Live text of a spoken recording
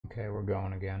Okay, we're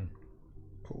going again.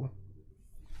 Cool.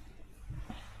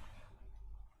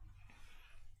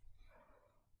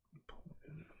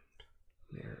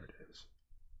 There it is.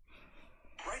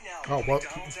 Right now, oh, well,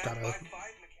 it's got a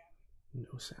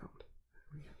no sound.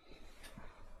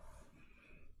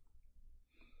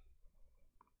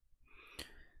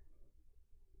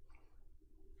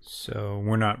 So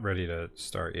we're not ready to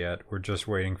start yet. We're just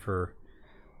waiting for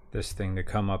this thing to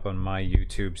come up on my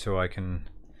YouTube so I can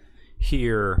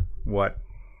hear what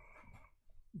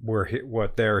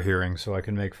they're hearing, so I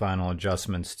can make final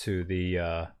adjustments to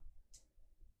the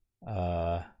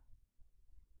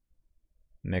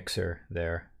mixer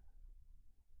there.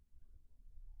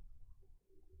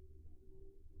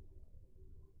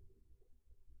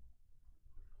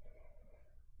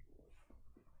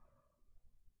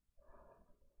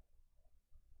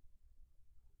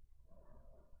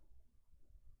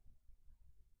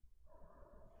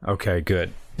 Okay,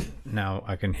 good. Now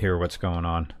I can hear what's going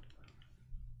on.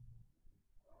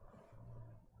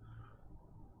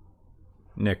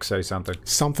 Nick, say something.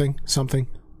 Something.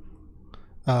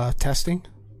 Testing.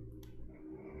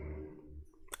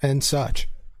 And such.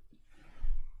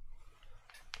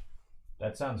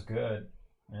 That sounds good.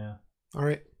 Yeah. All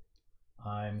right.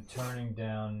 I'm turning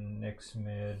down Nick's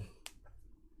mid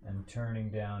and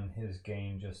turning down his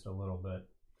gain just a little bit.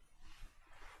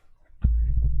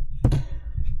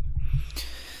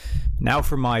 Now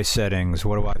for my settings.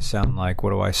 What do I sound like?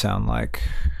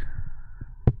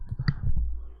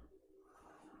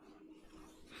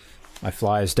 My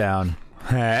fly is down.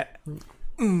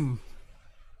 All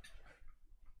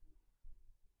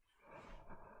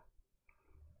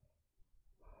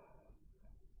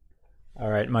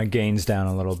right, my gain's down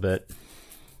a little bit.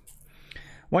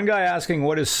 One guy asking,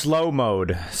 what is slow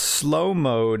mode? Slow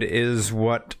mode is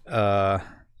what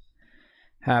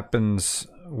happens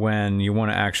when you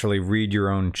want to actually read your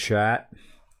own chat.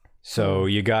 So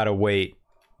you gotta wait,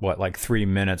 like 3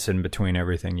 minutes in between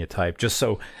everything you type, just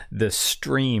so the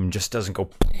stream just doesn't go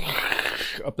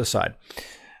up the side.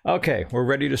 Okay, we're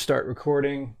ready to start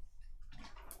recording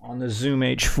on the Zoom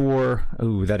H4.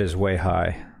 Ooh, that is way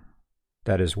high.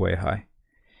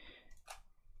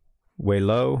 Way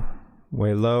low.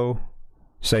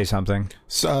 Say something.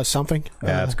 Something.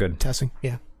 Yeah, that's good. Testing.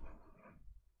 Yeah.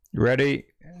 Ready?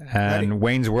 And ready.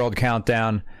 Wayne's World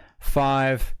countdown.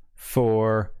 5,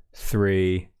 4,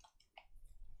 3.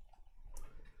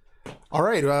 All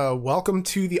right. Welcome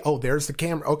to the. Oh, there's the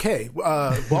camera. Okay.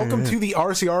 Welcome to the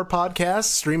RCR podcast,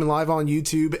 streaming live on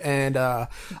YouTube and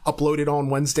uploaded on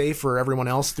Wednesday for everyone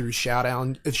else through Shout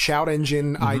Engine,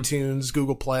 iTunes,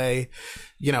 Google Play,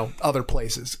 other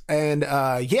places. And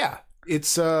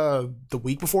it's the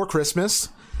week before Christmas.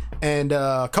 And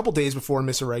a couple days before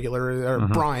Miss Irregular, or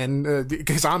Brian,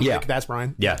 because I'm Nick, that's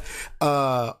Brian. Yeah.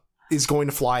 Is going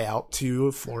to fly out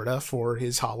to Florida for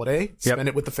his holiday, spend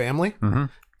it with the family.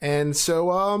 And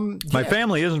so, my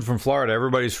family isn't from Florida.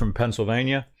 Everybody's from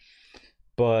Pennsylvania.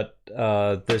 But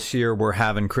this year we're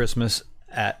having Christmas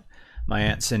at my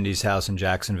Aunt Cindy's house in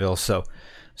Jacksonville. So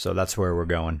that's where we're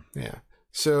going. Yeah.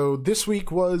 So this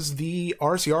week was the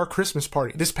RCR Christmas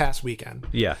party, this past weekend.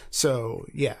 Yeah. So,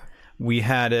 yeah. We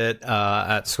had it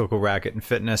at Schuylkill Racket and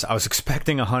Fitness. I was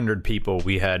expecting 100 people.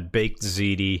 We had baked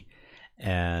ziti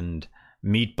and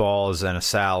meatballs and a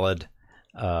salad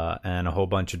and a whole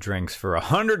bunch of drinks for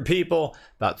 100 people.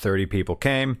 About 30 people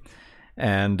came,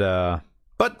 and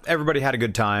but everybody had a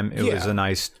good time. It was a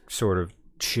nice sort of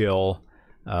chill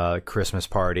Christmas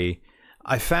party.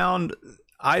 I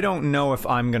don't know if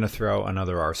I'm going to throw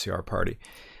another RCR party,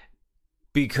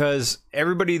 because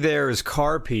everybody there is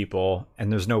car people and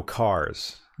there's no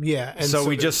cars. Yeah. And so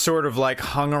we just sort of like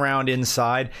hung around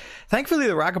inside. Thankfully,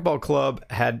 the Racquetball Club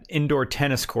had indoor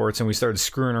tennis courts and we started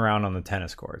screwing around on the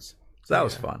tennis courts. So that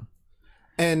was fun.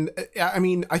 And I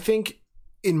mean, I think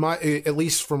at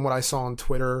least from what I saw on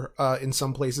Twitter, in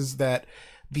some places, that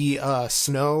the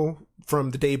snow from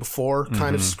the day before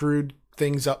kind of screwed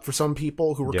things up for some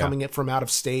people who were coming in from out of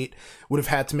state, would have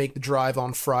had to make the drive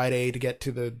on Friday to get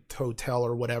to the hotel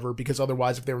or whatever, because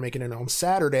otherwise if they were making it on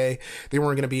Saturday, they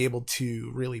weren't going to be able to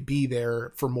really be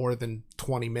there for more than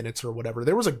 20 minutes or whatever.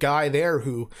 There was a guy there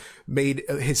who made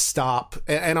his stop,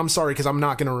 and I'm sorry because I'm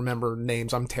not going to remember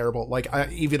names. I'm terrible. Like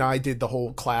I did the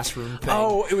whole classroom thing.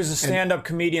 Oh, it was a stand-up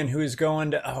comedian who was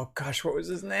going to, oh gosh, what was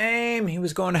his name? He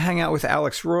was going to hang out with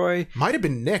Alex Roy. Might have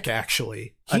been Nick,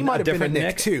 actually. He might have been a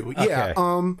Nick too. Okay.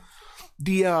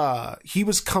 Yeah. He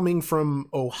was coming from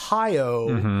Ohio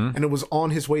and it was on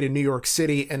his way to New York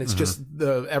City, and it's just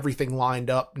everything lined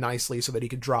up nicely so that he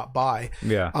could drop by.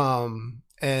 Yeah.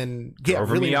 And yeah,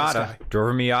 drove really a Miata. nice guy. Drove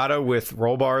a Miata with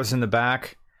roll bars in the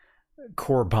back.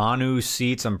 Corbanu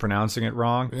seats. I'm pronouncing it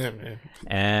wrong. Yeah, man.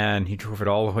 And he drove it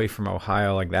all the way from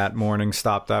Ohio like that morning,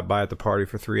 stopped that by at the party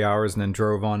for 3 hours, and then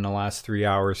drove on the last 3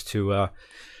 hours to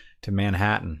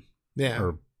Manhattan. Yeah.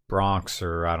 Or Bronx,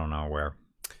 or I don't know where.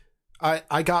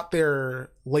 I got there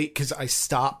late because I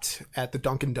stopped at the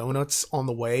Dunkin' Donuts on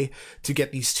the way to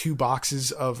get these 2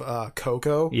 boxes of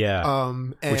cocoa. Yeah.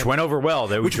 And Which went over well.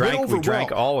 We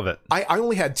drank all of it. I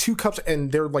only had 2 cups,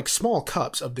 and they're like small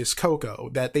cups of this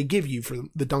cocoa that they give you for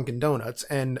the Dunkin' Donuts.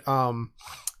 And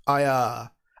I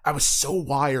was so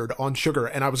wired on sugar,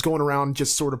 and I was going around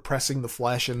just sort of pressing the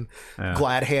flesh and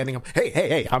glad handing them.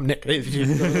 Hey, I'm Nick.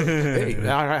 Hey,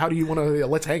 how do you want to?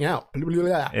 Let's hang out.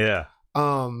 Yeah.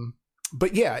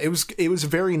 But yeah, it was a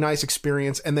very nice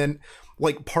experience. And then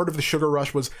like part of the sugar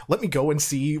rush was let me go and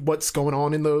see what's going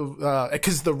on in the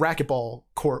because the racquetball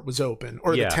court was open,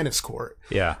 or the tennis court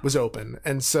was open,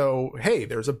 and so hey,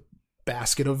 there's a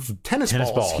basket of tennis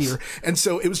balls here, and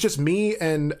so it was just me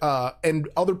and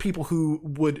other people who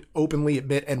would openly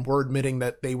admit and were admitting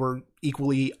that they were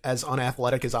equally as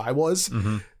unathletic as I was,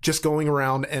 just going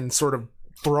around and sort of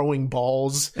throwing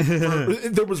balls.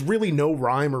 There was really no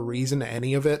rhyme or reason to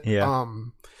any of it.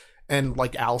 And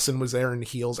like Allison was there in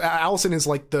heels. Allison is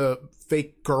like the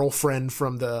fake girlfriend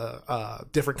from the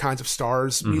Different Kinds of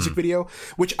Stars music video,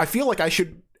 which I feel like I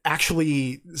should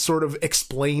actually sort of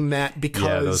explain that,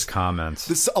 because those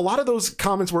comments, a lot of those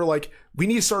comments were like, we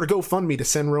need to start a GoFundMe to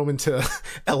send Roman to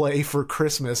LA for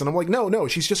Christmas. And I'm like, no,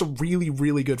 she's just a really,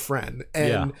 really good friend.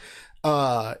 And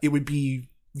it would be,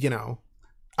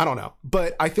 I don't know,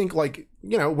 but I think like,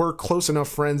 we're close enough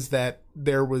friends that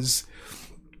there was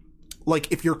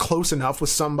like, if you're close enough with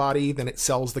somebody, then it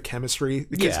sells the chemistry.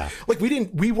 Because, like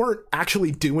we weren't actually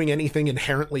doing anything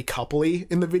inherently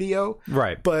coupley in the video.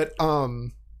 Right. But,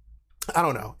 I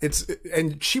don't know.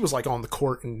 And she was like on the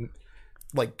court and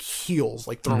like heels,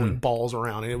 like throwing balls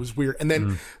around, and it was weird. And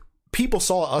then people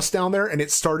saw us down there, and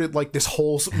it started like this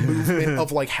whole movement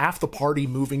of like half the party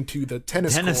moving to the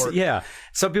tennis court. Yeah,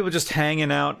 some people just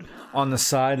hanging out on the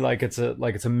side like it's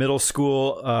a middle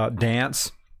school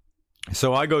dance.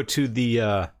 So I go to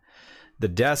the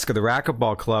desk of the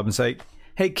racquetball club and say,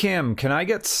 "Hey Kim, can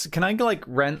I like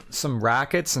rent some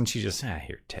rackets?" And she just,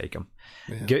 here, take them.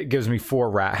 Gives me 4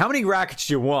 rackets. How many rackets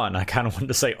do you want? I kind of wanted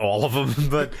to say all of them,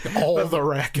 but all the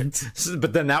rackets.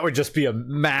 But then that would just be a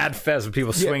mad fest of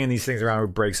people swinging these things around,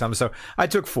 would break some. So I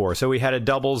took 4. So we had a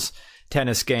doubles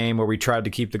tennis game where we tried to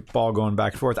keep the ball going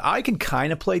back and forth. I can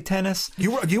kind of play tennis.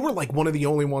 You were like one of the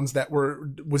only ones that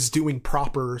was doing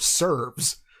proper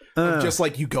serves. Just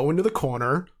like you go into the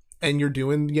corner and you're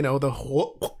doing, the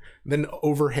whoop, then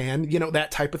overhand,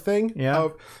 that type of thing. Yeah.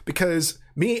 Because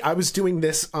I was doing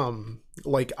this,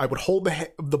 like I would hold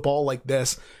the ball like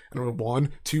this, and I would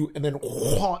 1, 2, and then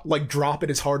like drop it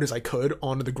as hard as I could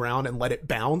onto the ground and let it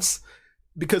bounce.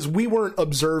 Because we weren't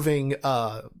observing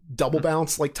double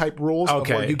bounce like type rules,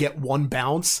 where you get 1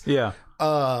 bounce. Yeah.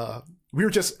 We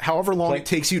were just however long it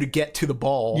takes you to get to the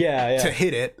ball to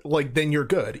hit it, like then you're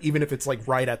good, even if it's like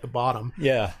right at the bottom.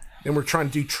 Yeah. And we're trying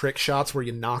to do trick shots where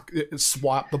you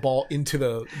swap the ball into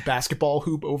the basketball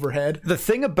hoop overhead. The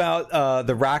thing about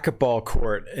the racquetball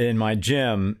court in my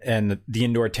gym and the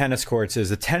indoor tennis courts is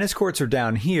the tennis courts are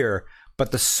down here,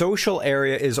 but the social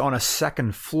area is on a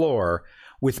 2nd floor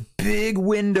with big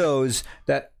windows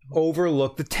that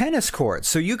overlook the tennis courts.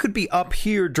 So you could be up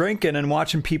here drinking and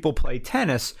watching people play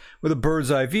tennis with a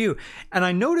bird's eye view. And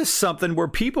I noticed something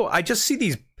where I just see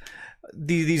these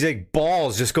like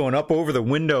balls just going up over the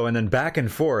window and then back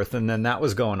and forth, and then that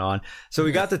was going on. So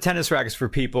we got the tennis rackets for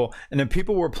people, and then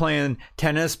people were playing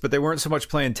tennis, but they weren't so much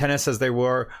playing tennis as they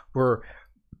were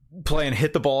playing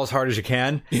hit the ball as hard as you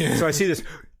can. So I see this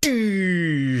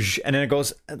and then it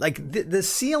goes like the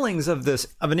ceilings of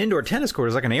an indoor tennis court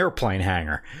is like an airplane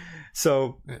hangar.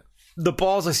 So the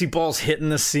balls, I see balls hitting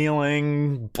the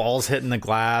ceiling, balls hitting the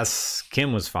glass.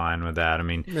 Kim was fine with that. I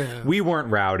mean, we weren't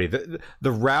rowdy.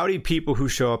 The rowdy people who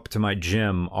show up to my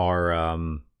gym are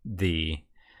on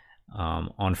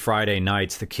Friday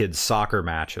nights, the kids' soccer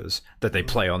matches that they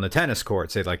play on the tennis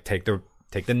courts. They like take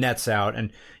the nets out,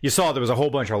 and you saw there was a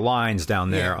whole bunch of lines down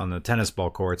there on the tennis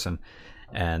ball courts,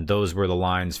 and those were the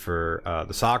lines for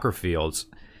the soccer fields.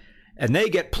 And they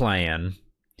get playing,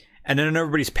 and then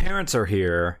everybody's parents are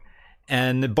here.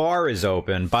 And the bar is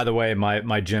open. By the way,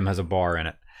 my gym has a bar in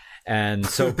it. And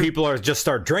so people just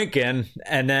start drinking,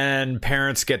 and then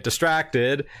parents get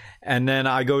distracted. And then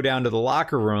I go down to the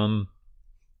locker room,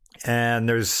 and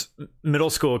there's middle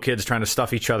school kids trying to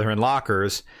stuff each other in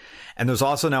lockers. And there's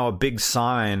also now a big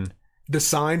sign the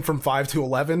sign from 5 to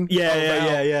 11.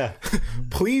 Yeah.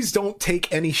 Please don't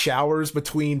take any showers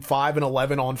between 5 and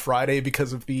 11 on Friday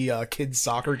because of the kids'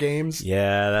 soccer games.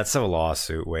 Yeah, that's a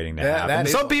lawsuit waiting to happen.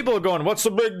 is- Some people are going, "What's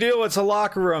the big deal? It's a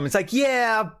locker room." It's like,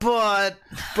 yeah, but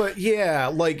yeah,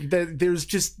 like there's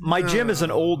just my gym is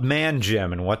an old man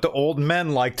gym, and what do old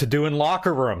men like to do in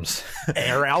locker rooms?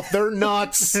 air out their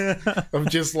nuts. I'm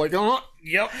just like,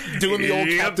 yep, doing the old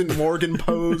Captain Morgan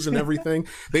pose and everything.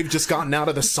 They've just gotten out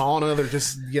of the sauna. They're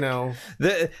just,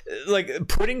 Like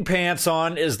putting pants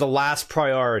on is the last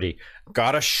priority.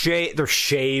 Gotta shave. They're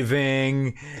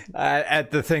shaving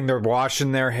at the thing. They're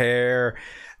washing their hair.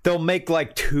 They'll make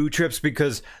like 2 trips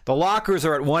because the lockers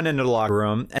are at one end of the locker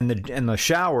room, and the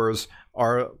showers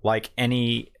are like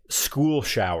any school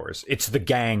showers. It's the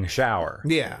gang shower.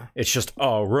 Yeah, it's just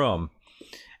a room.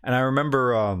 And I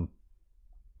remember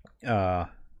one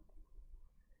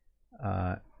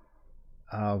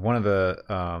of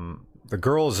the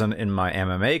girls in my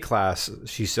MMA class,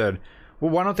 she said,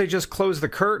 "Well, why don't they just close the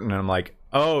curtain?" And I'm like,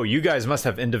 "Oh, you guys must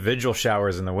have individual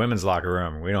showers in the women's locker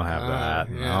room. We don't have that."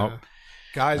 Yeah. Nope.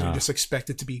 Guys are just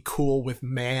expected to be cool with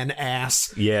man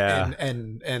ass. Yeah.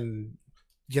 And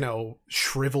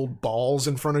shriveled balls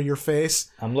in front of your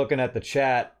face. I'm looking at the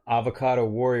chat. Avocado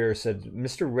Warrior said,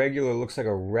 "Mr. Regular looks like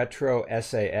a retro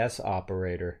SAS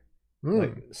operator,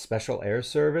 like Special Air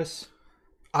Service."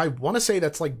 I want to say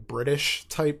that's like British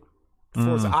type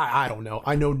force. I don't know.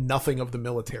 I know nothing of the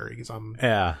military because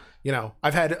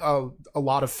I've had a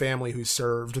lot of family who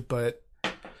served, but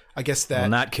I guess that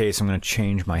in that case, I'm going to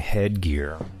change my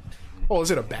headgear. Oh,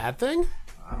 is it a bad thing?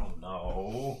 I don't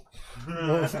know.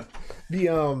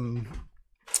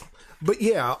 But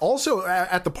yeah, also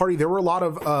at the party there were a lot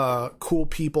of cool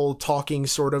people talking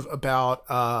sort of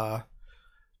about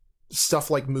stuff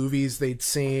like movies they'd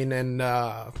seen and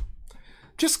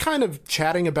just kind of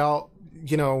chatting about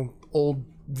old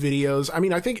videos. I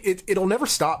mean, I think it'll never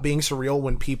stop being surreal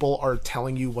when people are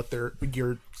telling you what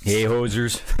your hey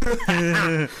hosers.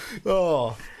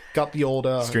 Oh, got the old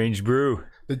Strange Brew.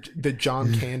 The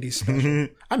John Candy special.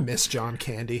 I miss John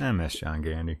Candy. I miss John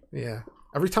Candy. Yeah.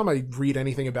 Every time I read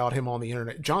anything about him on the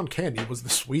internet, John Candy was the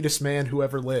sweetest man who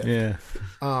ever lived. Yeah.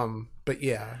 But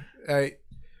yeah,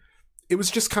 it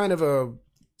was just kind of a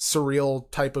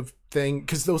surreal type of thing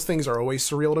because those things are always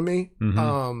surreal to me.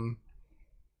 Mm-hmm.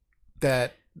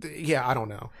 I don't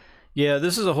know. Yeah,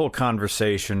 this is a whole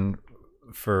conversation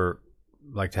for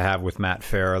like to have with Matt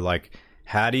Farah. Like,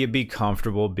 how do you be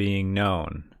comfortable being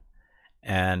known?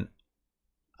 And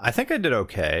I think I did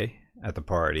okay at the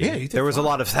party. Yeah, you did there was fine. a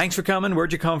lot of thanks for coming.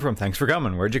 Where'd you come from? Thanks for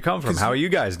coming. Where'd you come from? How are you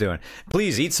guys doing?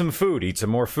 Please eat some food. Eat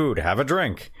some more food. Have a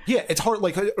drink. Yeah, it's hard.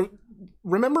 Like,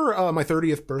 remember my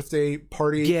 30th birthday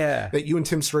party? Yeah. That you and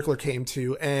Tim Strickler came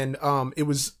to, and it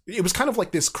was kind of like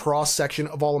this cross section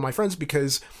of all of my friends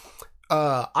because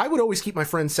I would always keep my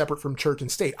friends separate from church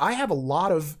and state. I have a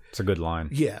lot of. It's a good line.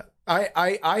 Yeah,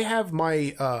 I have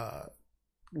my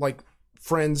like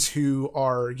friends who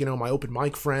are my open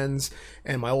mic friends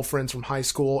and my old friends from high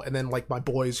school, and then like my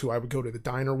boys who I would go to the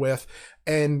diner with,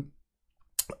 and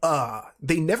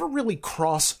they never really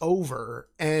cross over.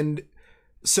 And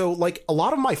so like a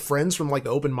lot of my friends from like the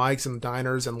open mics and the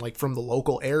diners and like from the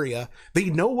local area, they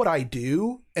know what I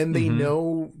do and they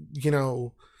know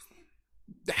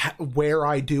where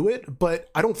I do it, but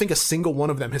I don't think a single one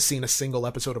of them has seen a single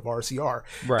episode of RCR.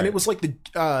 Right. And it was like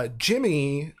the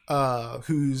Jimmy,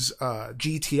 whose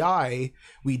GTI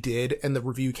we did, and the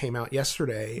review came out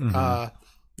yesterday.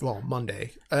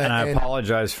 Monday. And I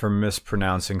apologize for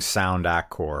mispronouncing Sound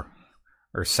Accore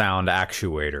or Sound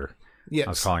Actuator. Yes. I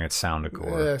was calling it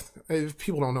Soundacore.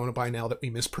 People don't know by now that we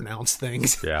mispronounce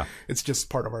things. Yeah. It's just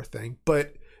part of our thing.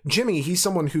 But Jimmy, he's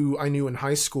someone who I knew in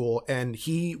high school, and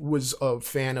he was a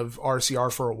fan of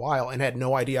RCR for a while and had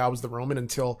no idea I was the Roman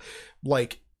until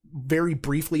like very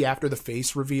briefly after the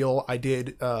face reveal. I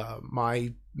did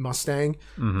my Mustang,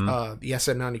 the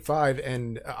SN95,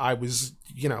 and I was,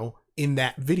 in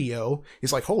that video.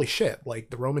 He's like, holy shit, like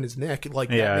the Roman is Nick. Like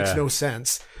that makes no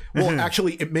sense. Well,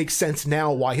 actually it makes sense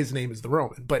now why his name is the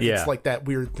Roman, but it's like that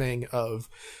weird thing of,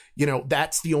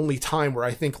 that's the only time where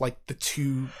I think like the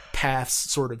two paths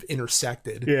sort of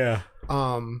intersected. Yeah.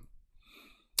 Well,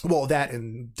 that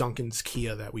and Duncan's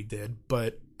Kia that we did,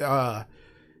 but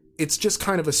it's just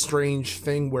kind of a strange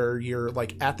thing where you're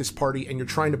like at this party and you're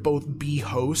trying to both be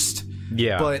host,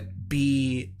 but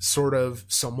be sort of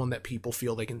someone that people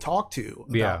feel they can talk to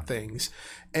about things.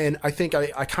 And I think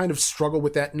I kind of struggle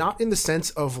with that, not in the sense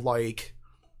of like,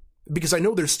 because I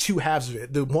know there's two halves of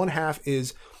it. The one half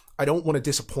is I don't want to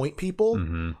disappoint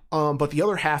people. But the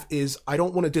other half is I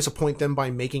don't want to disappoint them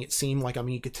by making it seem like I'm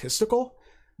egotistical,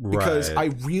 because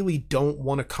Right. I really don't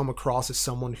want to come across as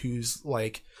someone who's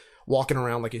like walking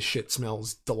around like his shit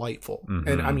smells delightful.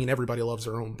 And I mean, everybody loves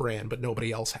their own brand, but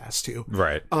nobody else has to.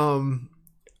 Right.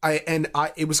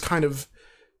 It was kind of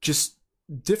just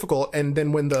difficult. And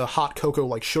then when the hot cocoa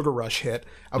like sugar rush hit,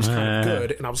 I was kind of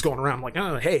good, and I was going around like,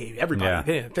 oh, hey,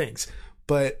 everybody, yeah, thanks.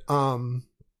 But I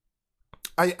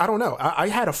don't know. I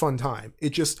had a fun time. It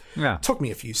just took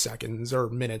me a few seconds or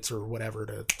minutes or whatever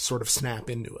to sort of snap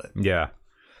into it. Yeah.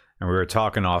 And we were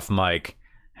talking off mic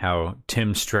how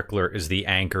Tim Strickler is the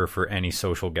anchor for any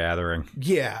social gathering.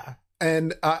 Yeah.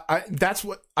 And that's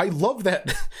what I love,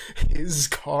 that his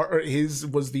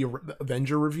was the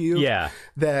Avenger review. Yeah.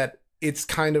 That it's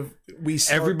kind of,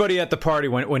 everybody at the party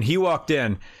when he walked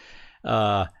in,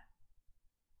 there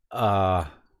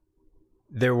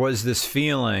was this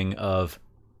feeling of,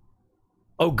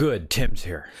 oh, good, Tim's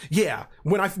here. Yeah.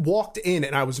 When I walked in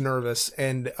and I was nervous,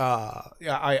 and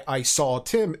I saw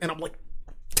Tim, and I'm like,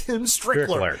 Tim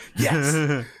Strickler.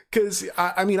 Yes. Because,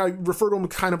 I mean, I refer to him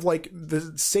kind of like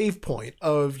the save point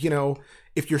of, you know,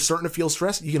 if you're starting to feel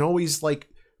stressed, you can always, like,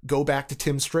 go back to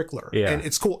Tim Strickler. Yeah. And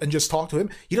it's cool. And just talk to him.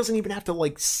 He doesn't even have to,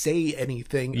 like, say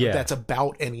anything that's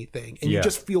about anything. And you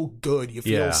just feel good. You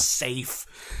feel safe.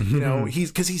 You know,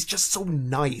 because he's just so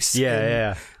nice.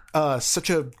 Yeah, such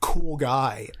a cool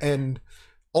guy. And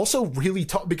also really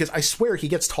tall, because I swear he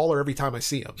gets taller every time I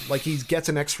see him. Like, he gets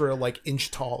an extra, like,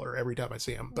 inch taller every time I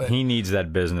see him. But he needs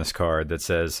that business card that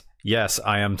says, yes,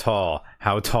 I am tall.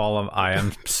 How tall am I? I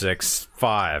am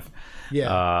 6'5".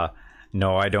 Yeah.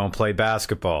 No, I don't play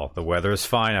basketball. The weather is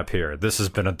fine up here. This has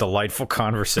been a delightful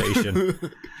conversation.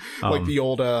 Like the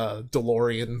old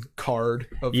DeLorean card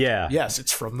of, yes,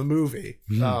 it's from the movie.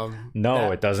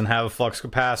 No, it doesn't have a flux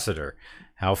capacitor.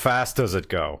 How fast does it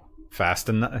go? Fast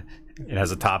enough. It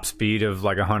has a top speed of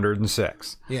like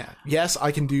 106. Yeah. Yes,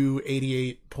 I can do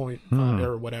 88 point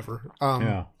or whatever.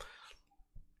 Yeah.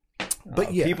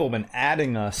 But yeah, people have been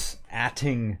atting us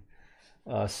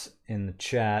in the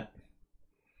chat.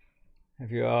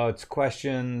 It's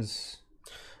questions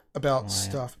about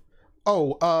stuff.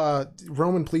 Oh,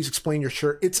 Roman, please explain your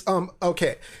shirt. It's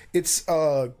okay. It's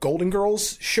Golden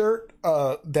Girls shirt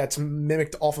that's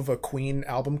mimicked off of a Queen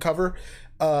album cover.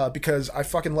 Because I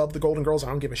fucking love the Golden Girls. I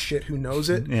don't give a shit who knows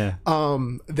it. Yeah.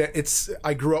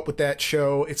 I grew up with that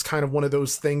show. It's kind of one of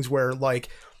those things where, like,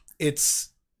 it's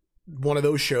one of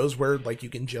those shows where, like, you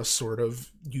can just sort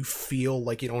of, you feel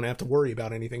like you don't have to worry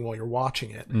about anything while you're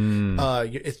watching it.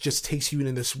 It just takes you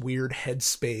into this weird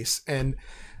headspace. And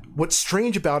what's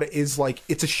strange about it is, like,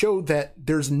 it's a show that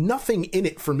there's nothing in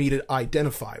it for me to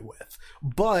identify with,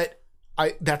 but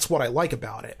that's what I like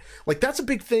about it. Like, that's a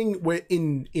big thing where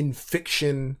in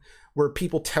fiction, where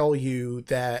people tell you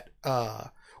that,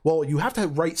 well, you have to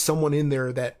write someone in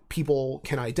there that people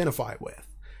can identify with.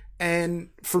 And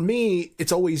for me,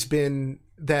 it's always been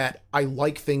that I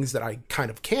like things that I kind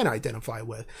of can identify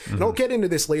with. And I'll get into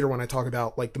this later when I talk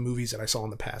about, like, the movies that I saw in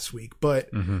the past week.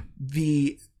 But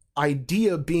the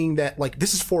idea being that, like,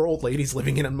 this is 4 old ladies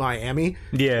living in Miami.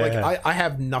 Yeah. Like, I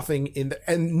have nothing and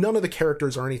none of the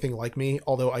characters are anything like me.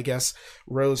 Although I guess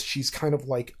Rose, she's kind of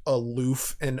like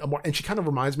aloof and she kind of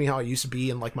reminds me how I used to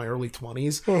be in, like, my early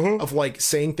 20s of, like,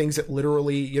 saying things that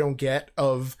literally you don't get,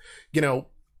 of, you know,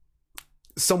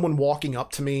 someone walking up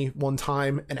to me one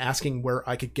time and asking where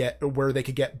they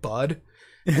could get bud.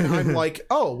 And I'm like,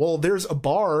 oh, well, there's a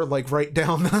bar, like, right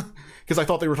down because I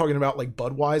thought they were talking about, like,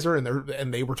 Budweiser,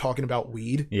 and they were talking about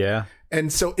weed. Yeah.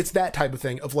 And so it's that type of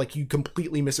thing of, like, you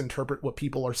completely misinterpret what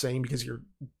people are saying because you're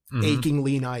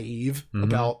achingly naive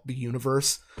about the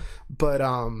universe. But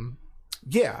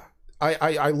yeah,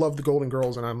 I love the Golden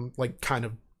Girls, and I'm, like, kind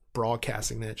of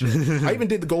broadcasting that shit. I even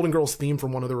did the Golden Girls theme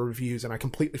from one of the reviews, and I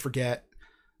completely forget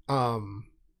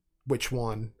which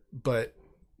one, but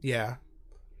yeah.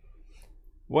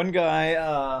 One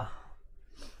guy,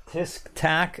 Tisk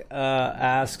Tack,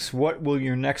 asks, what will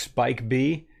your next bike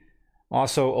be?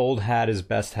 Also, old hat is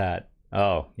best hat.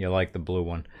 Oh, you like the blue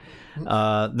one.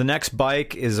 The next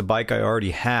bike is a bike I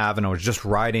already have, and I was just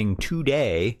riding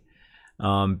today,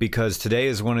 because today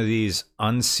is one of these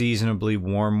unseasonably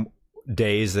warm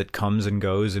days that comes and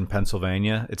goes in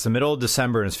Pennsylvania. It's the middle of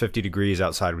December, and it's 50 degrees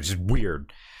outside, which is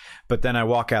weird. But then I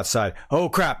walk outside. Oh,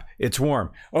 crap, it's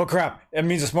warm. Oh, crap, it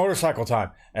means it's motorcycle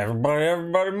time.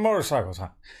 Everybody, motorcycle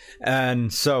time.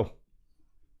 And so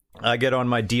I get on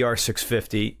my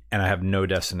DR650, and I have no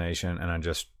destination, and I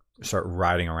just start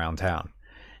riding around town.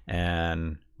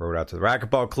 And rode out to the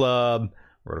racquetball club,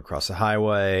 rode across the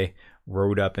highway,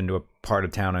 rode up into a part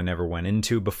of town I never went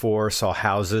into before, saw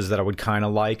houses that I would kind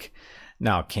of like.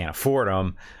 Now, I can't afford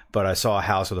them, but I saw a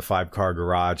house with a 5-car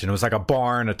garage, and it was like a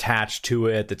barn attached to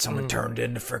it that someone turned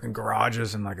into freaking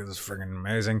garages, and like it was freaking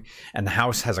amazing. And the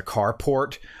house has a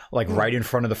carport like right in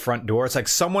front of the front door. It's like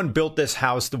someone built this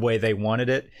house the way they wanted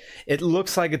it. It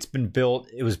looks like it's been built.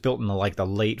 It was built in the late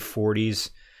 40s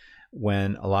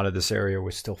when a lot of this area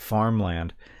was still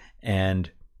farmland,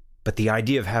 but the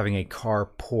idea of having a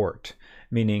carport,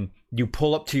 meaning you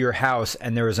pull up to your house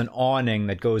and there is an awning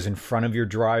that goes in front of your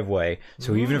driveway.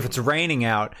 So even if it's raining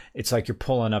out, it's like you're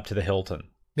pulling up to the Hilton.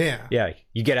 Yeah. Yeah.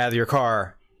 You get out of your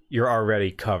car, you're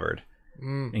already covered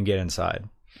and get inside.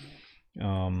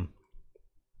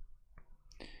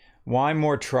 Why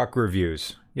more truck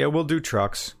reviews? Yeah, we'll do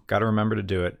trucks. Got to remember to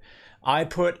do it. I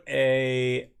put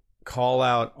a call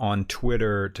out on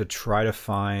Twitter to try to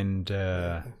find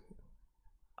a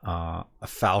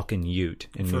Falcon Ute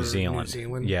in New Zealand.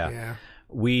 Yeah.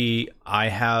 I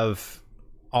have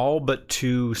all but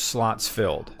 2 slots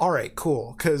filled. All right,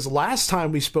 cool. Because last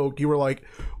time we spoke, you were like,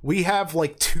 we have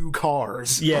like 2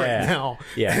 cars right now.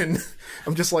 Yeah. And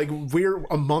I'm just like, we're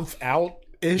a month out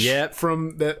ish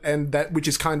from that, and that, which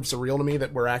is kind of surreal to me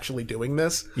that we're actually doing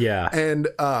this. Yeah. And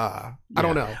I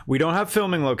don't know. We don't have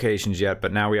filming locations yet,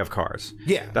 but now we have cars.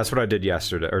 Yeah. That's what I did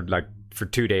yesterday, or like for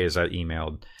 2 days I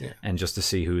emailed and just to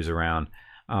see who's around.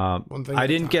 I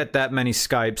didn't get that many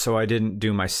Skype, so I didn't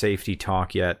do my safety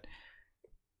talk yet.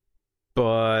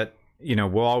 But,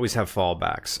 we'll always have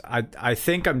fallbacks. I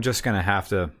think I'm just going to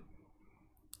have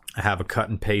a cut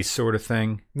and paste sort of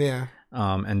thing. Yeah.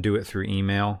 And do it through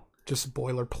email. Just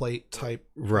boilerplate type.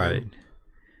 Right.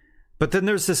 But then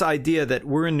there's this idea that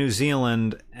we're in New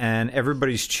Zealand and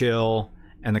everybody's chill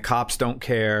and the cops don't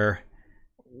care.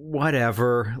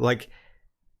 Whatever. Like,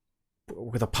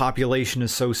 the population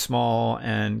is so small,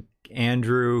 and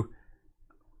Andrew,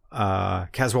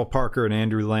 Caswell Parker and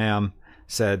Andrew Lamb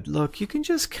said, look, you can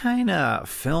just kind of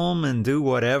film and do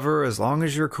whatever as long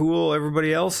as you're cool.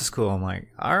 Everybody else is cool. I'm like,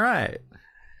 all right.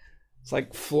 It's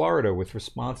like Florida with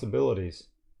responsibilities.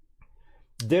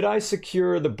 Did I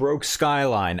secure the broke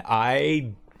Skyline?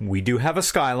 We do have a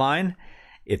Skyline.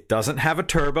 It doesn't have a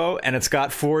turbo, and it's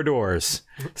got 4 doors.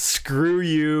 Screw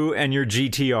you and your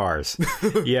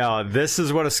GTRs. Yeah, this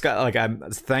is what a Sky... Like, I'm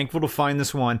thankful to find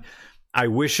this one. I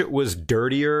wish it was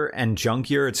dirtier and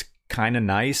junkier. It's kind of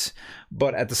nice.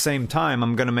 But at the same time,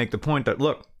 I'm going to make the point that,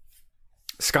 look,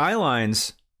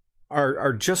 Skylines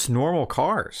are just normal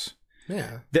cars.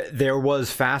 Yeah. There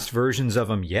was fast versions of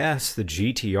them, yes, the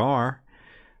GTR.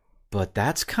 But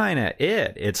that's kind of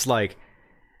it. It's like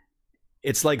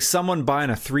someone buying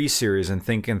a 3 Series and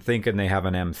thinking they have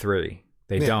an M3.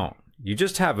 They don't. You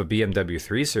just have a BMW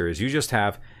 3 Series. You just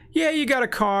have, you got a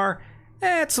car.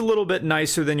 It's a little bit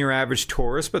nicer than your average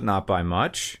Taurus, but not by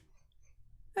much.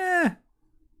 Is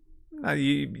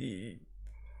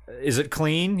it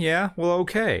clean? Yeah. Well,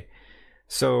 okay.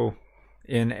 So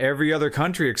in every other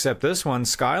country except this one,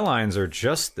 Skylines are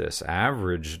just this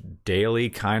average daily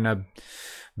kind of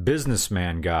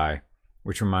businessman guy,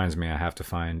 which reminds me I have to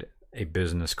find a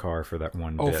business car for that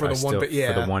one bit. For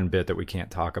the one bit that we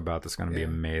can't talk about that's going to be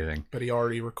amazing. But he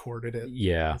already recorded it.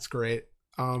 Yeah. That's great.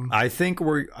 I think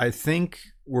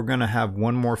we're going to have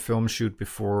one more film shoot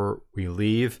before we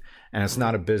leave, and it's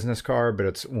not a business car, but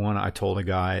it's one I told a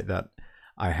guy that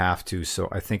I have to, so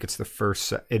I think it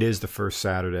is the first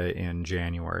Saturday in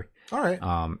January. All right.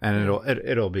 And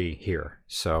it'll be here.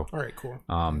 So all right, cool.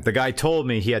 The guy told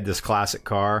me he had this classic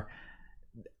car.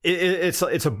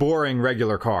 It's a boring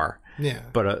regular car. Yeah.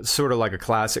 But sort of like a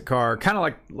classic car, kind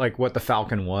of like what the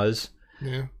Falcon was.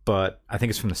 Yeah. But I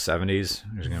think it's from the 70s.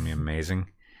 It's going to be amazing.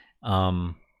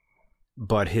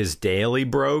 But his daily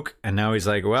broke, and now he's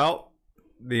like, well,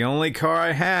 the only car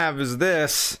I have is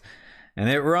this, and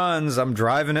it runs. I'm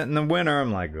driving it in the winter.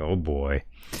 I'm like, oh boy.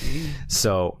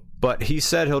 So, but he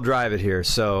said he'll drive it here,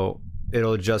 so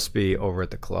it'll just be over at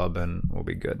the club, and we'll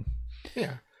be good.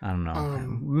 Yeah. I don't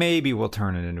know. Maybe we'll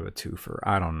turn it into a twofer.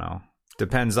 I don't know.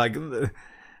 Depends. Like,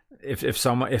 if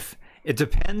it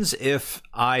depends if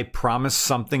I promise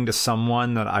something to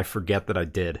someone that I forget that I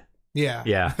did. Yeah.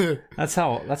 Yeah. That's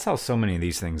how so many of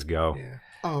these things go. Yeah.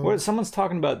 Someone's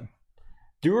talking about,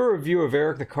 do a review of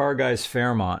Eric the Car Guy's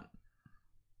Fairmont.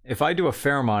 If I do a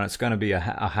Fairmont, it's going to be a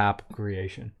Hap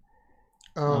creation.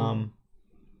 I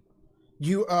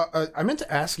meant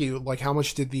to ask you, like, how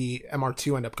much did the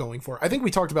MR2 end up going for? I think we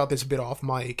talked about this a bit off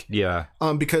mic. Yeah.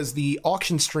 Because the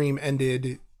auction stream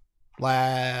ended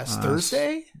last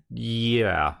Thursday?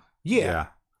 Yeah.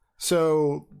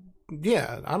 So,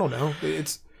 yeah, I don't know.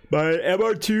 My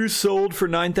MR2 sold for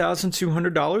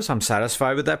 $9,200. I'm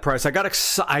satisfied with that price.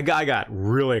 I got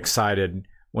really excited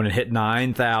when it hit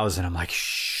 9,000, I'm like,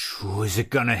 is it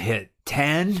gonna hit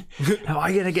 10? Am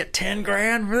I gonna get 10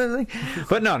 grand for this thing?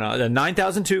 But no, the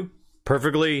 9,002,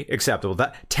 perfectly acceptable.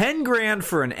 That 10 grand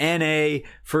for an NA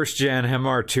first gen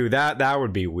MR2, that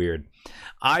would be weird.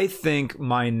 I think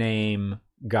my name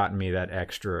got me that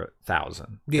extra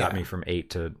 1,000. Got me from 8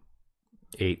 to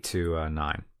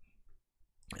 9.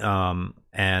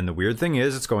 And the weird thing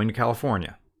is, it's going to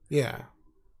California. Yeah.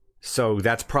 So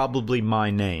that's probably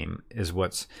my name, is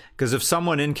what's... Because if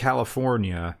someone in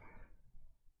California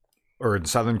or in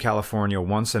Southern California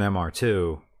wants an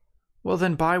MR2, well,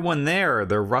 then buy one there.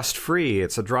 They're rust-free.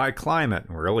 It's a dry climate.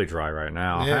 Really dry right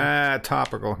now. Yeah.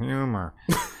 Topical humor.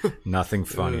 Nothing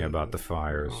funny about the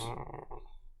fires.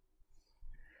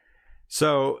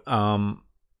 So,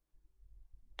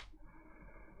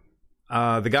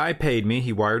 the guy paid me.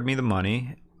 He wired me the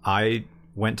money. I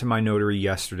went to my notary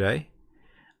yesterday.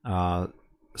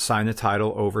 Signed the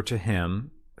title over to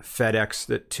him, FedExed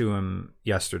it to him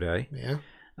yesterday. Yeah.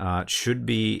 It should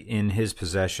be in his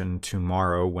possession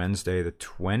tomorrow, Wednesday the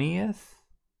 20th.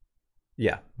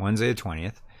 Yeah, Wednesday the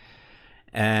 20th.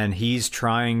 And he's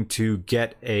trying to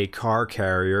get a car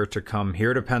carrier to come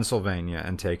here to Pennsylvania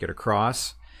and take it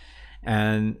across.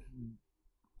 And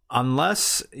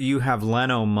unless you have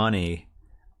Leno money,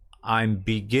 I'm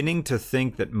beginning to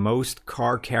think that most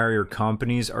car carrier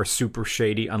companies are super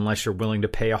shady unless you're willing to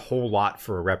pay a whole lot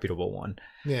for a reputable one.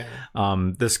 Yeah.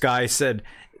 This guy said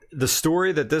the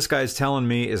story that this guy's telling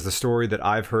me is the story that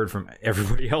I've heard from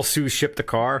everybody else who shipped the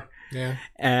car. Yeah.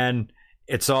 And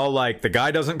it's all like, the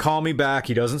guy doesn't call me back.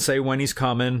 He doesn't say when he's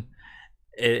coming.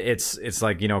 It's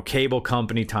like, cable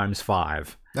company times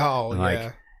 5. Oh, like,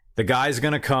 yeah. The guy's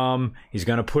going to come. He's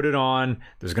going to put it on.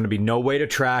 There's going to be no way to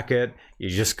track it. You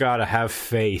just got to have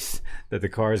faith that the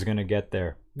car is going to get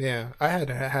there. Yeah. I had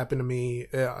it happen to me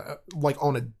like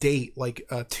on a date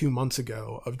 2 months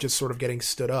ago of just sort of getting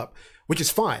stood up, which is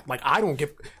fine. Like, I don't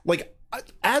give... Like,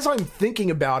 as I'm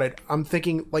thinking about it, I'm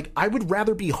thinking, like, I would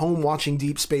rather be home watching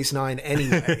Deep Space Nine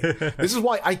anyway. This is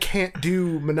why I can't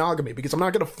do monogamy, because I'm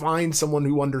not going to find someone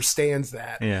who understands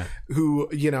that. Yeah. Who,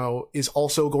 is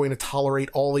also going to tolerate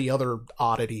all the other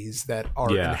oddities that are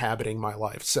inhabiting my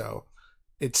life. So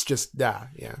it's just, yeah.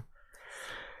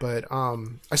 But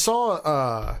I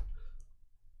saw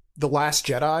The Last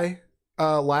Jedi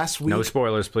last week. No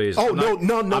spoilers, please. Oh,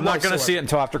 no. I'm not going to see it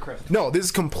until after Christmas. No, this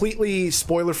is completely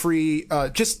spoiler-free,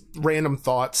 just random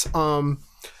thoughts.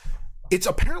 It's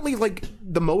apparently like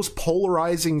the most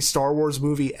polarizing Star Wars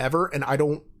movie ever, and I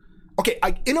don't... Okay,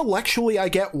 intellectually I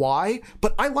get why,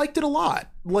 but I liked it a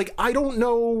lot. Like, I don't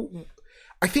know...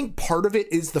 I think part of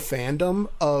it is the fandom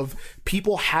of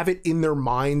people have it in their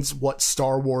minds what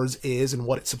Star Wars is and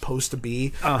what it's supposed to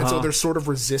be. And so they're sort of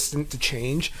resistant to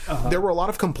change. There were a lot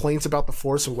of complaints about The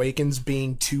Force Awakens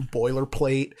being too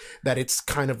boilerplate, that it's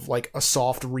kind of like a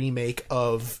soft remake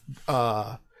of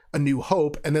A New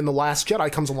Hope. And then The Last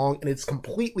Jedi comes along and it's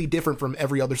completely different from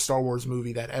every other Star Wars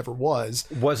movie that ever was.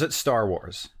 Was it Star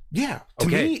Wars? Yeah. To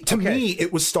me,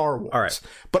 it was Star Wars. All right.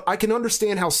 But I can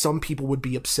understand how some people would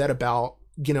be upset about,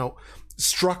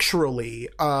 structurally,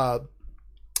 I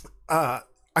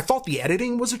thought the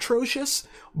editing was atrocious,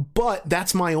 but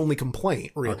that's my only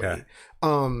complaint, really. Okay.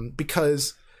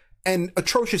 Because, and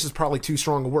atrocious is probably too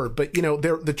strong a word, but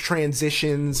the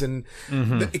transitions and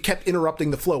it kept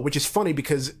interrupting the flow, which is funny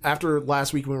because after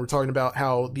last week when we were talking about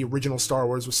how the original Star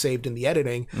Wars was saved in the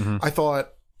editing, I thought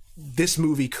this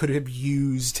movie could have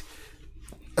used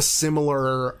a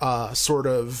similar sort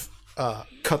of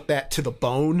cut that to the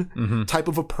bone type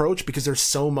of approach, because there's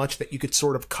so much that you could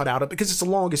sort of cut out of, because it's the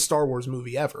longest Star Wars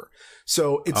movie ever.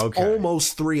 So it's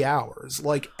almost 3 hours.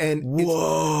 Like, and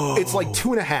it's like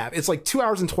 2.5. It's like 2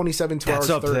 hours and 27, 2 hours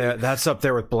 30. That's up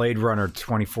there with Blade Runner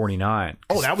 2049.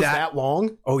 Oh, that was that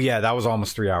long? Oh, yeah, that was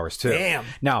almost 3 hours too. Damn.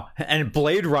 Now, and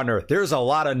Blade Runner, there's a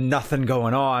lot of nothing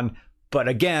going on, but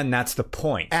again, that's the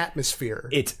point. Atmosphere.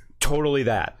 It's totally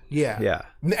that. Yeah.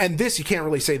 And this, you can't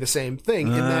really say the same thing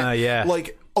in that,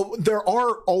 like, there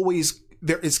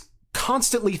is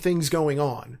constantly things going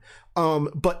on.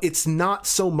 But it's not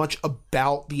so much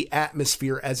about the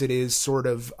atmosphere as it is sort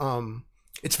of,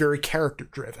 it's very character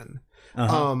driven.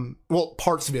 Well,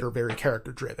 parts of it are very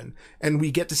character driven, and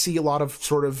we get to see a lot of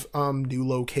sort of new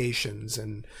locations,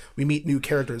 and we meet new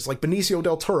characters. Like Benicio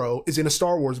del Toro is in a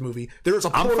Star Wars movie. There's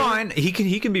a I'm fine. He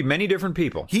can be many different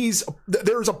people.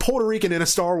 There's a Puerto Rican in a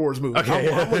Star Wars movie.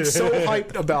 Okay. I'm like so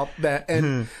hyped about that,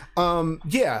 and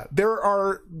there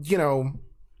are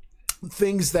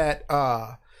things that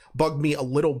bugged me a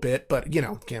little bit, but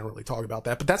can't really talk about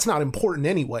that. But that's not important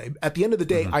anyway. At the end of the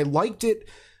day, I liked it.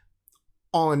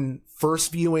 on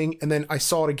first viewing, and then I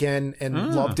saw it again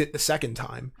and loved it the second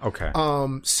time. Okay.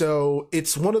 So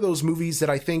it's one of those movies that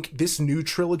I think this new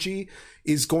trilogy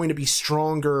is going to be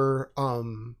stronger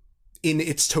in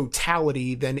its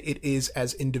totality than it is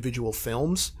as individual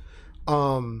films.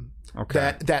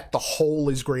 Okay. That the whole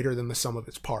is greater than the sum of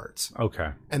its parts. Okay.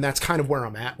 And that's kind of where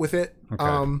I'm at with it.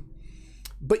 Okay.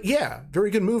 But yeah, very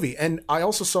good movie. And I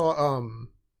also saw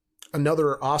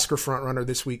another Oscar frontrunner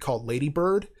this week called Lady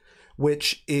Bird,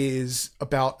 which is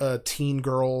about a teen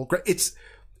girl. It's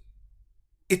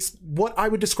what I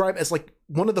would describe as like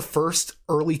one of the first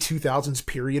early 2000s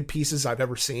period pieces I've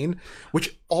ever seen,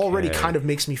 which already kind of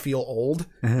makes me feel old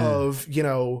of, you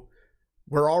know,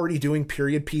 we're already doing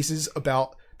period pieces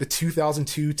about the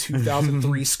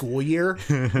 2002-2003 school year,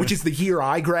 which is the year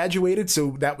I graduated.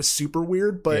 So that was super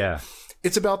weird, but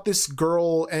it's about this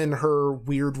girl and her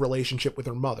weird relationship with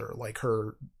her mother, like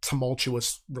her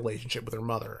tumultuous relationship with her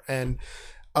mother. And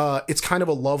it's kind of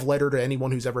a love letter to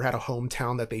anyone who's ever had a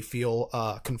hometown that they feel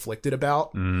conflicted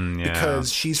about,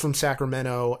 because she's from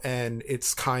Sacramento, and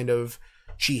it's kind of,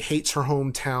 she hates her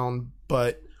hometown,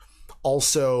 but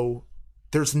also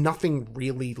there's nothing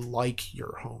really like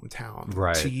your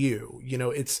hometown to you. You know,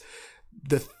 it's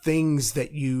the things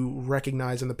that you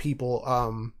recognize in the people.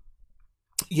 I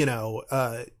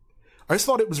just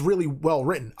thought it was really well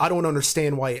written. I don't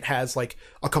understand why it has like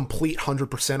a complete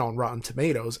 100% on Rotten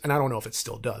Tomatoes, and I don't know if it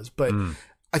still does, but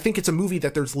I think it's a movie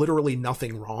that there's literally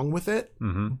nothing wrong with it.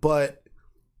 But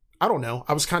I don't know.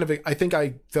 I think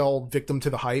I fell victim to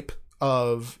the hype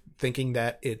of thinking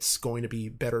that it's going to be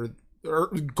better, or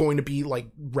going to be like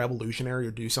revolutionary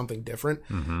or do something different.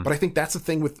 But I think that's the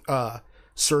thing with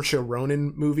Saoirse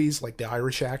Ronan movies, like the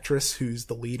Irish actress who's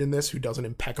the lead in this, who does an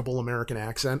impeccable American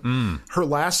accent. Her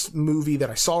last movie that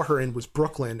I saw her in was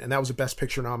Brooklyn, and that was a Best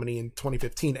Picture nominee in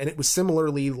 2015, and it was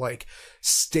similarly like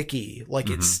sticky, like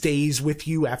it stays with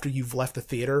you after you've left the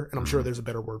theater, and I'm sure there's a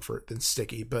better word for it than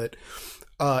sticky, but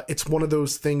it's one of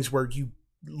those things where you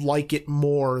like it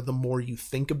more the more you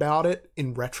think about it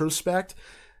in retrospect,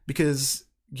 because,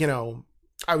 you know,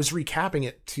 I was recapping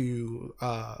it to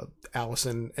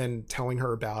Allison and telling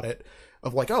her about it,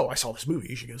 of like, oh, I saw this movie,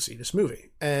 you should go see this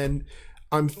movie. And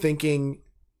I'm thinking,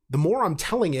 the more I'm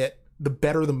telling it, the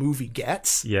better the movie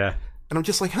gets. Yeah. And I'm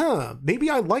just like, maybe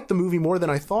I like the movie more than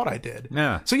I thought I did.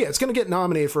 Yeah. So yeah, it's going to get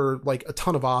nominated for like a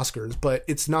ton of Oscars, but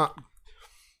it's not,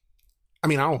 I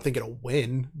mean, I don't think it'll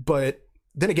win, but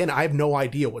then again, I have no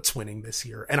idea what's winning this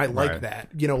year, and I like that.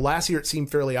 You know, last year it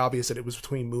seemed fairly obvious that it was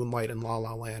between Moonlight and La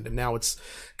La Land, and now it's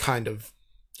kind of,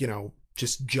 you know,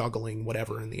 just juggling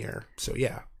whatever in the air. So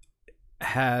yeah.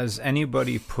 Has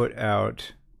anybody put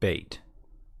out bait?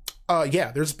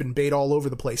 Yeah, there's been bait all over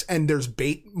the place, and there's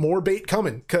more bait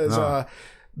coming, because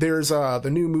there's the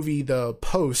new movie The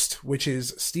Post, which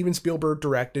is Steven Spielberg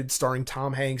directed, starring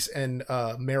Tom Hanks and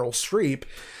Meryl Streep,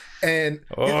 and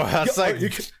that's it's like,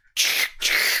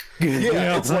 just,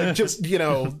 you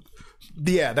know,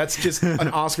 that's just an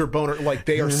Oscar boner. Like,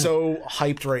 they are so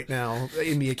hyped right now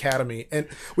in the Academy, and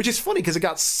which is funny because it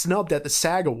got snubbed at the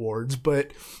SAG Awards,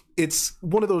 but it's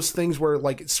one of those things where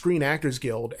like Screen Actors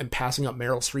Guild and passing up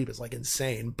Meryl Streep is like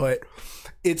insane, but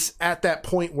it's at that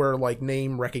point where like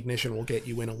name recognition will get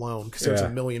you in alone, because there's a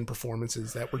million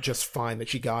performances that were just fine that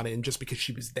she got in just because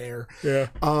she was there.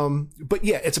 But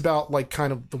yeah, it's about like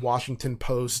kind of the Washington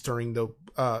Post during the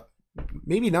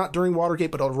maybe not during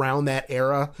Watergate, but around that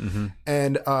era.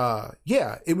 And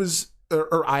it was,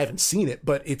 or I haven't seen it,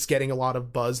 but it's getting a lot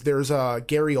of buzz. There's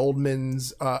Gary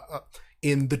Oldman's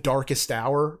in The Darkest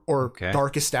Hour, or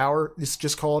Darkest Hour, it's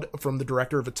just called, from the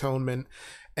director of Atonement,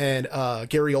 and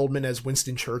Gary Oldman as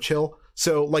Winston Churchill.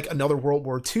 So like another World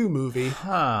War II movie,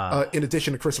 in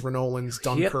addition to Christopher Nolan's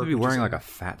Dunkirk. You have to be wearing like a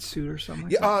fat suit or something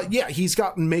like that? Yeah, he's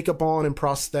got makeup on and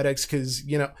prosthetics, because,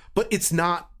 you know, but it's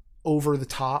not over the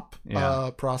top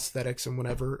prosthetics and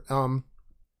whatever.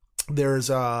 There's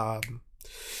you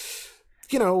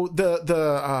know,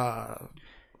 the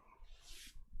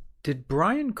did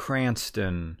Bryan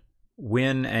Cranston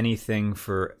win anything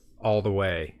for All the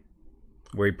Way,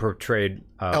 where he portrayed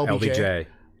LBJ?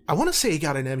 I want to say he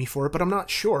got an Emmy for it, but I'm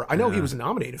not sure. I know he was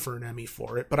nominated for an Emmy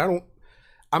for it, but I don't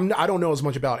know as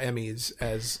much about Emmys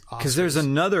as Oscars. Because there's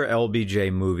another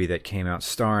LBJ movie that came out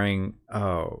starring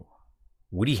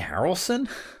Woody Harrelson?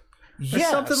 Or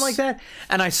something like that.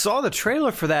 And I saw the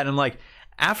trailer for that, and like,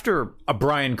 after a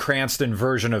Bryan Cranston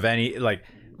version of any, like,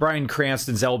 Bryan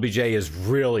Cranston's LBJ is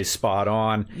really spot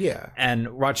on. Yeah.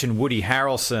 And watching Woody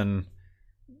Harrelson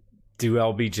do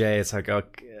LBJ, it's like,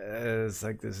 okay, it's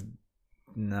like this,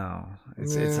 no.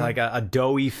 It's like a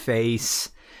doughy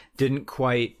face. Didn't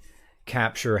quite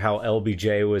capture how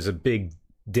LBJ was a big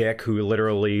dick who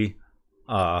literally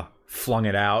flung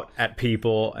it out at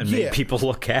people and made people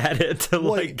look at it to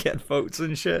like get votes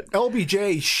and shit.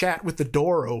 LBJ shat with the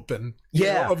door open.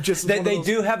 Of just they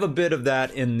do have a bit of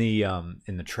that in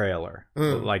the trailer.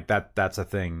 Like that's a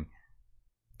thing.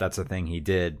 That's a thing he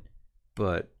did.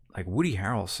 But like Woody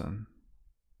Harrelson,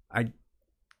 I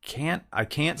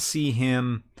can't see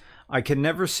him. I can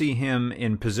never see him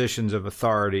in positions of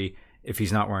authority if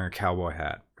he's not wearing a cowboy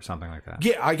hat or something like that.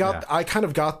 Yeah, I kind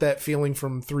of got that feeling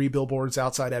from 3 Billboards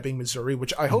Outside Ebbing, Missouri,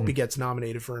 which I hope he gets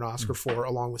nominated for an Oscar for,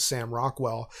 along with Sam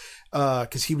Rockwell,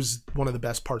 because he was one of the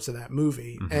best parts of that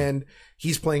movie. And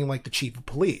he's playing like the chief of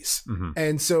police.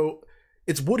 And so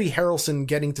it's Woody Harrelson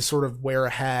getting to sort of wear a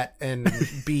hat and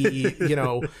be,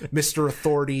 Mr.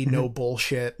 Authority, no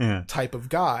bullshit type of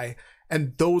guy.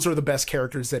 And those are the best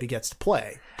characters that he gets to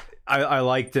play. I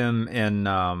liked him in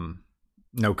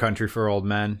No Country for Old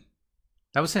Men.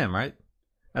 That was him, right?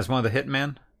 As one of the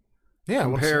hitmen? Yeah.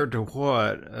 Compared to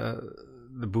what?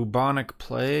 The bubonic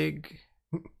plague?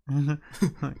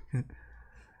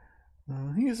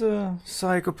 He's a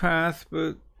psychopath,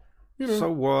 but so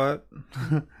what?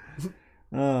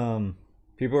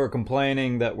 People are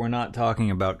complaining that we're not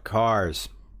talking about cars.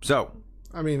 So,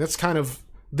 I mean, this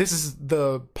is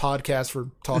the podcast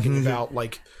for talking about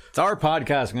like... It's our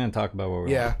podcast. I'm going to talk about what we're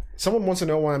Yeah. Someone wants to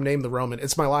know why I'm named the Roman.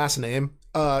 It's my last name.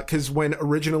 Because when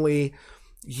originally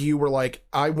you were like,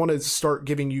 I want to start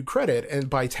giving you credit and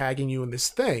by tagging you in this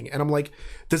thing. And I'm like,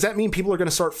 does that mean people are going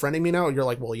to start friending me now? And you're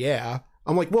like, well, yeah.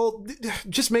 I'm like, well,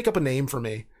 just make up a name for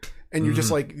me. And you're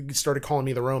just like, you started calling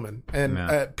me the Roman.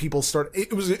 And people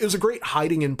it was a great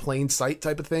hiding in plain sight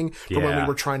type of thing from when we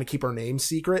were trying to keep our names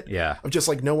secret. Yeah. Of just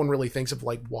like, no one really thinks of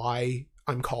like why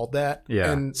I'm called that.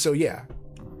 Yeah. And so, yeah.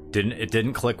 It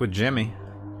didn't click with Jimmy.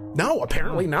 No,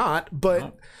 apparently not.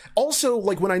 But also,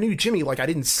 like, when I knew Jimmy, like, I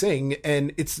didn't sing,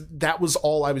 and that was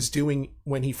all I was doing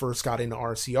when he first got into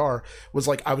RCR, was,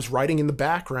 like, I was writing in the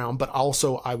background, but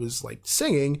also I was, like,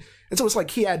 singing. And so it's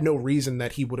like he had no reason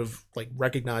that he would have, like,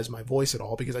 recognized my voice at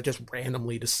all, because I just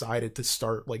randomly decided to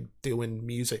start, like, doing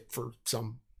music for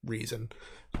some reason.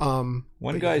 One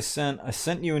guy I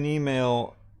sent you an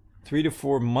email 3 to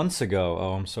 4 months ago.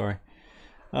 Oh, I'm sorry.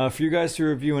 For you guys to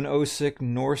review an 06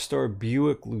 Northstar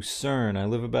Buick Lucerne. I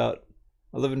live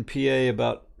in PA,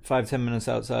 about 5-10 minutes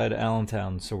outside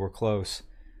Allentown, so we're close.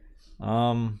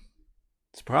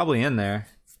 It's probably in there.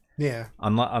 Yeah.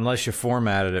 Unless you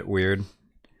formatted it weird.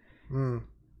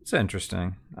 It's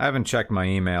interesting. I haven't checked my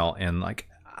email in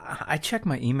I check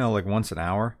my email like once an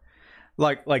hour.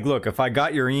 Like look, if I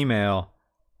got your email,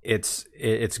 it's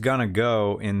gonna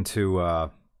go into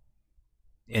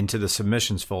the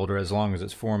submissions folder as long as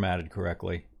it's formatted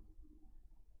correctly.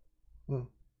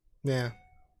 Yeah.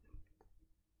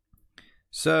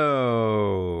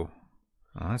 So,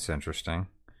 that's interesting.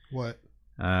 What?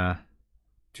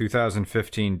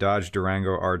 2015 Dodge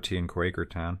Durango RT in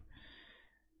Quakertown.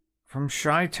 From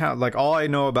Chi-Town, like all I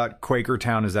know about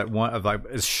Quakertown is that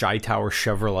is Chi-Tower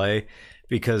Chevrolet,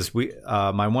 because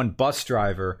my one bus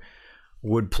driver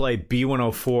would play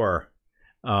B104,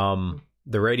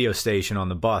 the radio station on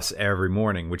the bus every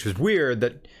morning, which is weird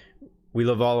that we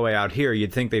live all the way out here.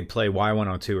 You'd think they'd play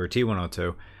Y102 or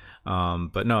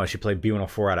T102. But no, she played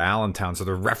B104 out of Allentown. So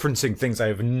they're referencing things I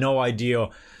have no idea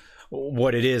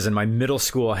what it is in my middle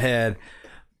school head.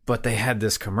 But they had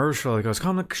this commercial that goes,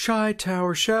 come to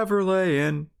Chi-Tower Chevrolet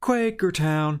in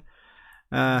Quakertown.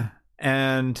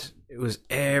 And it was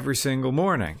every single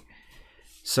morning.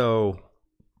 So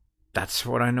that's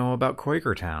what I know about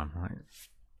Quakertown. Like,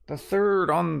 the third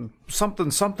on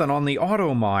something on the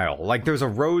Auto Mile. Like there's a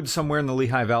road somewhere in the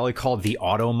Lehigh Valley called the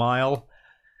Auto Mile,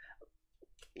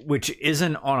 which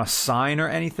isn't on a sign or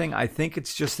anything. I think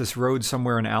it's just this road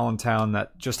somewhere in Allentown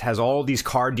that just has all these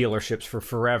car dealerships for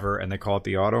forever, and they call it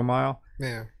the Auto Mile.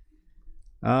 Yeah.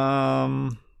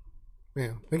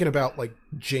 Yeah. Thinking about like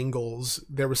jingles,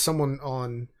 there was someone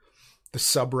on the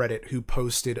subreddit who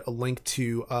posted a link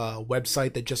to a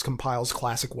website that just compiles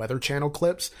classic Weather Channel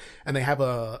clips, and they have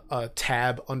a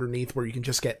tab underneath where you can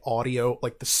just get audio,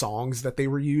 like the songs that they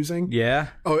were using. Yeah.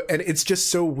 Oh, and it's just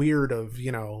so weird of,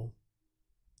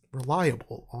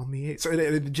 reliable on the 8.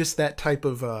 So just that type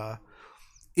of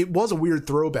it was a weird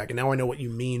throwback, and now I know what you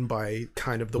mean by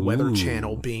kind of the Weather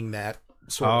Channel being that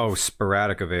sort of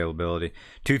sporadic availability.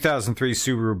 2003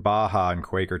 Subaru Baja in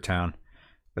Quakertown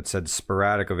that said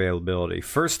sporadic availability.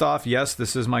 First off, yes,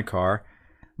 this is my car.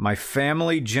 My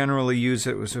family generally use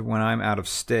it when I'm out of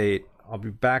state. I'll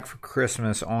be back for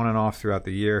Christmas on and off throughout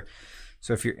the year.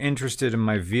 So if you're interested in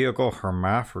my vehicle,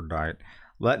 Hermaphrodite,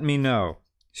 let me know.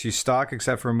 She's stock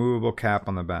except for a removable cap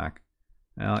on the back.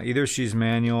 Now, either she's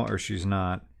manual or she's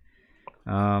not.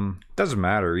 Doesn't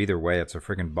matter either way. It's a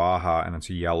freaking Baja and it's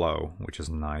yellow, which is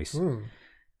nice.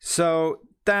 So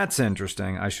that's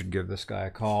interesting. I should give this guy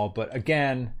a call. But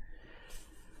again,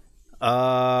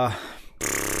 like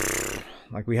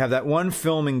we have that one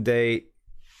filming date.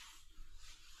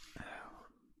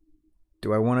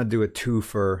 Do I want to do a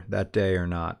twofer that day or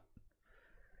not?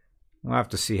 We'll have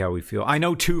to see how we feel. I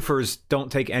know twofers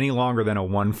don't take any longer than a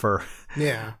one-fer.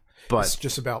 Yeah. But it's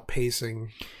just about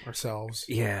pacing ourselves.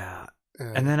 Yeah.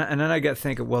 And then I get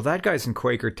thinking, well, that guy's in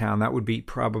Quakertown. That would be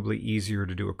probably easier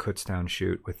to do a Kutztown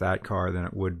shoot with that car than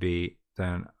it would be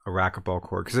than a racquetball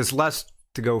court, because it's less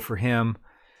to go for him.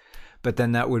 But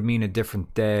then that would mean a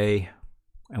different day,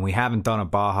 and we haven't done a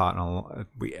Baja.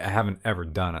 We haven't ever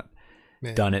done it.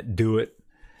 Man. Done it. Do it.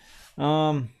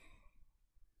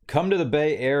 Come to the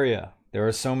Bay Area. There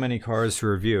are so many cars to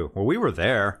review. Well, we were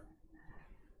there.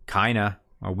 Kinda.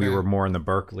 We were more in the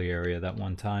Berkeley area that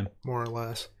one time. More or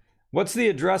less. What's the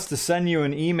address to send you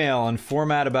an email and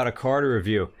format about a car to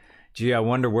review? Gee, I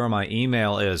wonder where my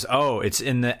email is. Oh, it's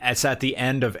at the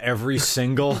end of every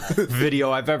single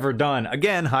video I've ever done.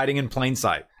 Again, hiding in plain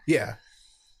sight. Yeah.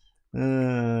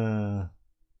 I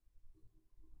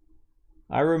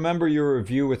remember your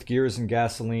review with Gears and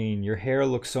Gasoline. Your hair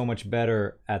looks so much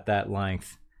better at that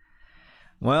length.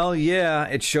 Well, yeah,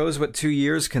 it shows what 2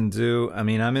 years can do. I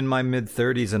mean, I'm in my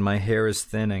mid-30s and my hair is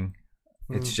thinning.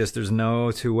 It's just, there's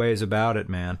no two ways about it,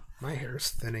 man. My hair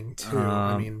is thinning too.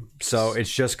 I mean, so it's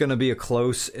just going to be a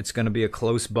close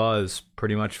buzz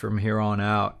pretty much from here on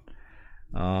out.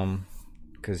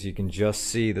 Because you can just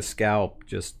see the scalp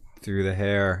just through the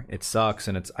hair. It sucks,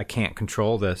 and I can't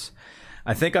control this.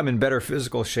 I think I'm in better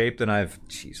physical shape than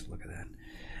jeez, look at that.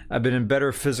 I've been in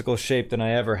better physical shape than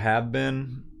I ever have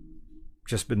been.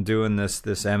 Just been doing this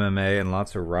MMA and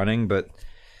lots of running, but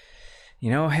you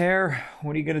know, hair,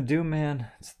 what are you going to do, man?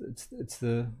 It's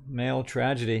the male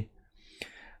tragedy.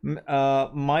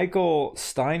 Michael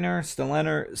Steiner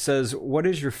says, what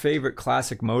is your favorite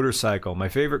classic motorcycle? My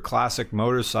favorite classic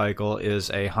motorcycle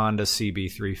is a Honda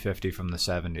CB350 from the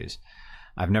 70s.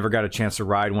 I've never got a chance to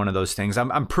ride one of those things.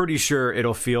 I'm pretty sure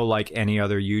it'll feel like any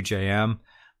other UJM,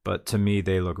 but to me,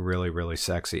 they look really, really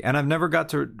sexy. And I've never got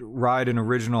to ride an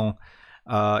original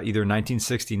either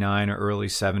 1969 or early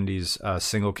 70s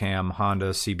single cam Honda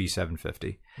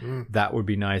CB750. That would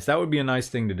be nice. That would be a nice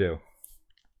thing to do.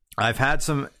 I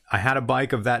had a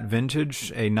bike of that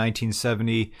vintage, a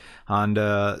 1970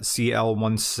 Honda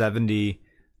CL170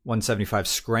 175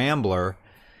 Scrambler.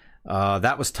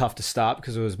 That was tough to stop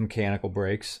because it was mechanical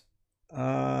brakes.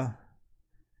 One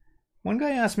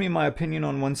guy asked me my opinion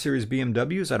on 1 Series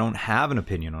BMWs. I don't have an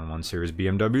opinion on 1 Series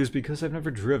BMWs because I've never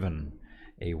driven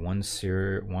a 1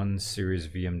 Series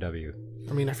BMW.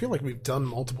 I mean, I feel like we've done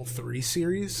multiple 3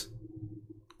 Series.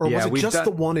 Or Yeah, was it we've just done-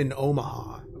 the one in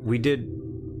Omaha? We did.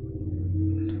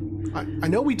 I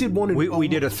know we did one in Omaha. We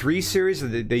did a 3 Series,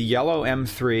 the yellow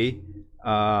M3,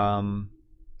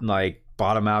 like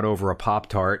bottom out over a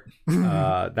Pop-Tart.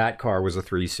 That car was a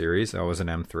 3 Series. That was an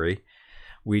M3.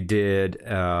 We did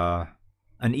an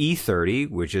E30,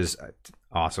 which is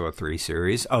also a 3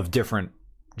 Series of different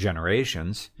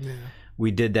generations. Yeah. We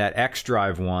did that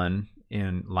X-Drive one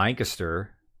in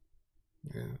Lancaster.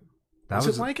 Yeah. That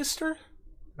was it Lancaster?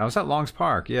 That was at Long's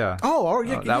Park, yeah. Oh,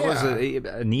 yeah. That was yeah.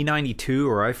 an E92,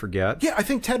 or I forget. Yeah, I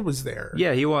think Ted was there.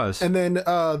 Yeah, he was. And then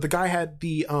the guy had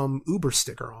the Uber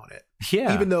sticker on it.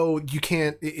 Yeah. Even though you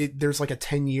can't, there's like a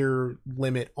 10-year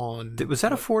limit on. Was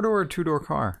that a 4-door or 2-door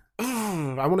car?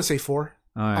 I want to say 4.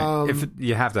 All right. If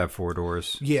you have to have 4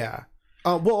 doors. Yeah.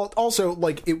 Well, also,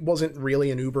 like, it wasn't really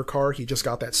an Uber car. He just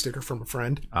got that sticker from a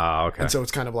friend. Oh, okay. And so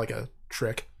it's kind of like a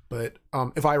trick. But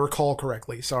if I recall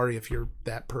correctly, sorry if you're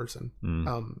that person.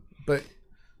 But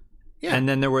yeah. And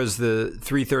then there was the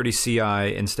 330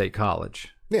 CI in State College.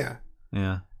 Yeah.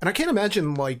 Yeah. And I can't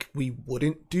imagine, like, we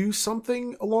wouldn't do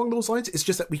something along those lines. It's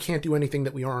just that we can't do anything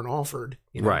that we aren't offered.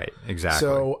 You know? Right, exactly.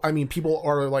 So, I mean, people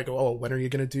are like, oh, when are you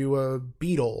going to do a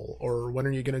Beetle? Or when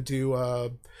are you going to do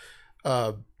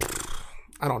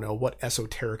I don't know, what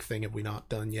esoteric thing have we not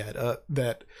done yet?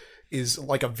 That is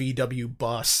like a VW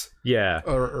bus. Yeah.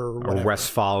 Or whatever. Or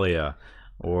Westphalia.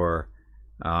 Or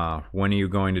when are you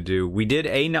going to do... We did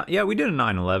a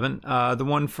 911. The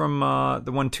one from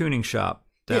the one tuning shop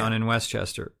down in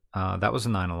Westchester. That was a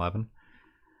 911.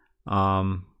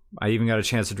 I even got a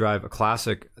chance to drive a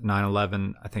classic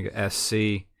 911, I think a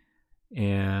SC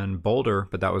in Boulder,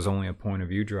 but that was only a point of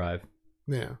view drive.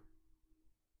 Yeah.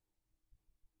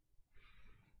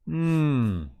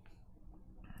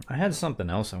 I had something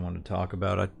else I wanted to talk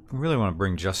about. I really want to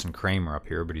bring Justin Kramer up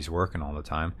here, but he's working all the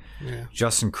time. Yeah.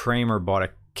 Justin Kramer bought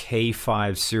a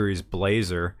K5 Series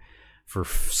Blazer for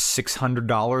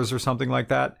 $600 or something like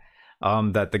that.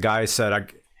 That the guy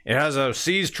said, it has a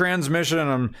seized transmission,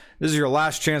 and this is your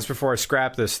last chance before I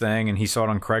scrap this thing. And he saw it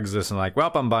on Craigslist and like, well,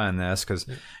 I'm buying this because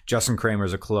Justin Kramer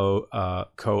is a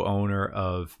co-owner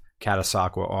of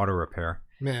Catasauqua Auto Repair.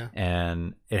 Yeah.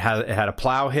 And it had a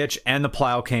plow hitch, and the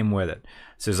plow came with it.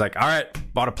 So he's like, all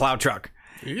right, bought a plow truck.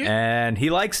 Yeah. And he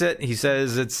likes it. He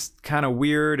says it's kind of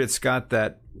weird. It's got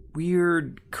that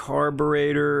weird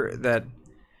carburetor that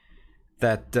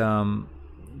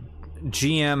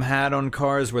GM had on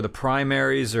cars where the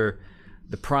primaries are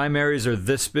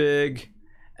this big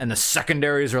and the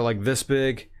secondaries are like this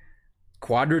big.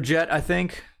 Quadrajet, I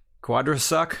think.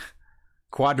 Quadrasuck.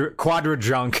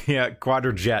 Quadrajunk. Yeah,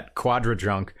 Quadrajet.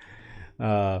 Quadrajunk.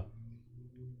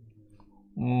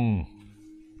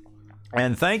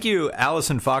 And thank you,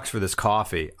 Allison Fox, for this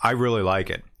coffee. I really like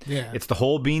it. Yeah. It's the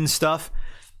whole bean stuff.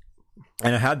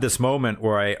 And I had this moment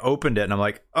where I opened it and I'm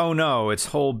like, oh no, it's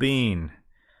whole bean.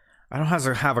 I don't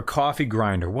have a coffee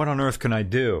grinder. What on earth can I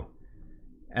do?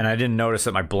 And I didn't notice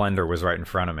that my blender was right in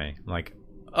front of me. I'm like,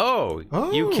 oh,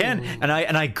 you can. And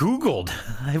I Googled.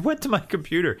 I went to my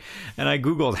computer and I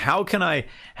Googled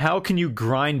how can you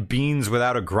grind beans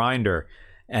without a grinder?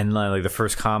 And like the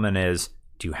first comment is,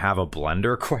 do you have a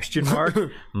blender? Question mark.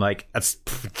 I'm like, that's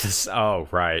just, oh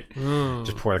right.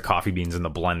 Just pour the coffee beans in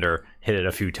the blender, hit it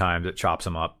a few times, it chops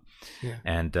them up. Yeah.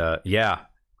 And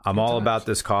I'm all about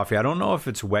this coffee. I don't know if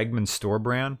it's Wegmans store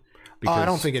brand. I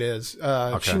don't think it is.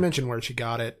 Okay. She mentioned where she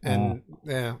got it, and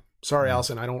sorry,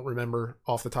 Allison, I don't remember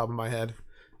off the top of my head.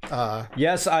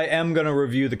 Yes, I am going to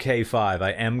review the K5. I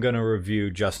am going to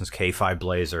review Justin's K5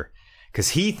 Blazer because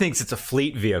he thinks it's a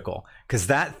fleet vehicle. Because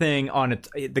that thing on it,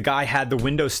 the guy had the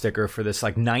window sticker for this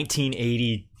like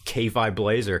 1980 K5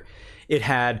 Blazer. It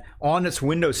had on its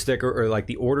window sticker or like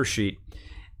the order sheet,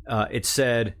 it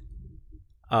said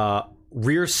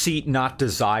rear seat not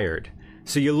desired.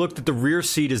 So you looked at the rear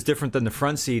seat is different than the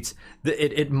front seats.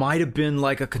 It might have been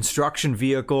like a construction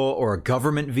vehicle or a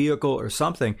government vehicle or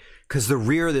something, because the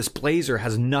rear of this Blazer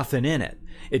has nothing in it.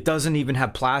 It doesn't even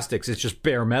have plastics. It's just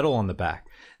bare metal on the back.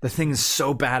 The thing is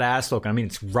so badass looking. I mean,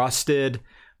 it's rusted,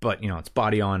 but it's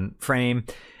body on frame.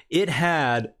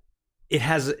 Originally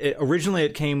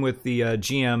it came with the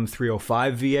GM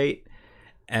 305 V8,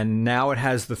 and now it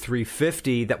has the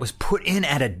 350 that was put in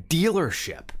at a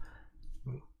dealership.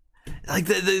 Like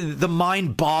the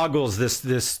mind boggles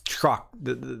this truck,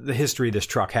 the history this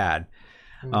truck had.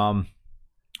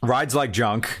 Rides like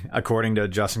junk, according to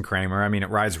Justin Kramer. I mean, it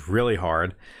rides really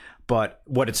hard, but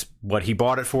what he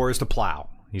bought it for is to plow.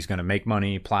 He's going to make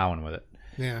money plowing with it.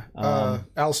 Yeah.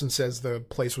 Allison says the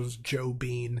place was Joe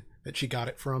Bean that she got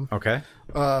it from. Okay.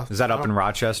 Is that up in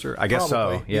Rochester? I guess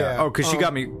probably, so. Yeah. Oh, because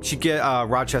she get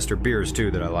Rochester beers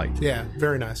too that I liked. Yeah,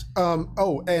 very nice.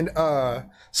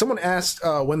 Someone asked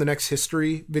when the next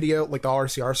history video, like the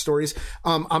RCR stories.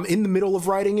 I'm in the middle of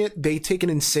writing it. They take an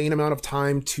insane amount of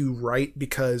time to write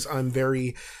because I'm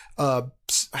very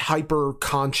hyper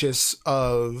conscious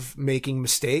of making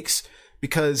mistakes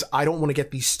because I don't want to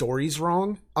get these stories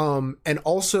wrong. And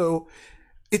also,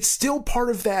 it's still part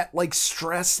of that like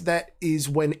stress that is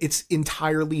when it's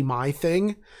entirely my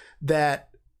thing that,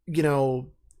 and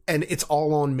it's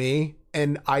all on me.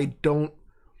 And I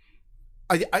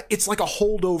it's like a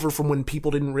holdover from when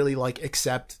people didn't really like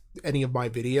accept any of my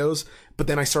videos, but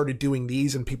then I started doing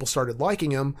these and people started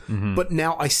liking them. Mm-hmm. But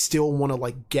now I still want to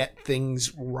like get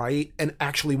things right and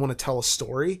actually want to tell a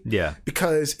story. Yeah.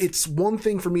 Because it's one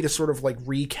thing for me to sort of like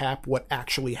recap what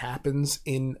actually happens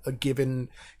in a given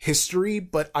history,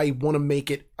 but I want to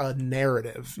make it a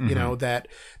narrative, mm-hmm. That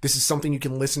this is something you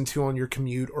can listen to on your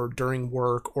commute or during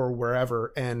work or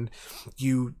wherever, and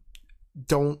you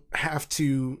don't have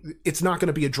to, it's not going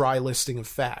to be a dry listing of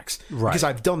facts, right? Because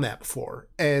I've done that before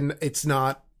and it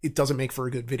doesn't make for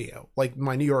a good video. Like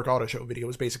my New York Auto Show video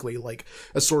was basically like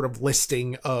a sort of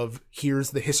listing of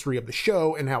here's the history of the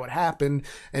show and how it happened,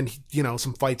 and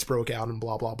some fights broke out and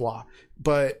blah blah blah.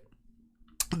 But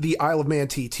the Isle of Man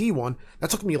TT one, that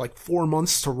took me like 4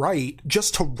 months to write,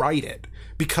 just to write it,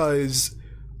 because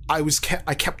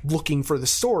I kept looking for the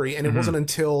story, and it mm-hmm. wasn't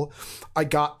until I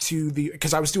got to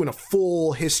because I was doing a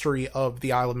full history of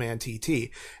the Isle of Man TT,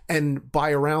 and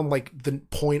by around like the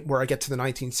point where I get to the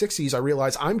 1960s, I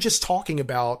realized I'm just talking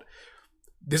about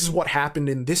this is what happened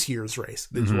in this year's race.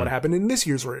 This mm-hmm. is what happened in this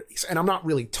year's race, and I'm not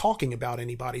really talking about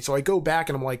anybody. So I go back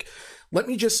and I'm like, let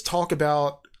me just talk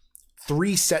about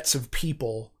 3 sets of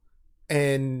people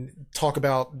and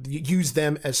use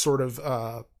them as sort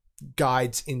of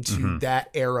guides into mm-hmm. that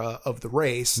era of the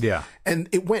race. Yeah. And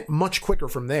it went much quicker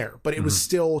from there, but it mm-hmm. was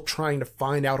still trying to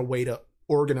find out a way to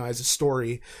organize a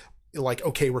story like,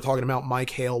 okay, we're talking about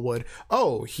Mike Halewood.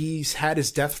 Oh, he's had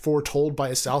his death foretold by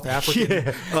a South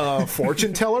African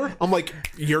fortune teller. I'm like,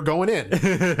 you're going in.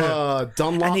 Dunlop,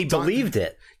 and he believed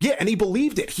it. Yeah, and he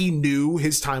believed it. He knew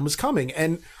his time was coming.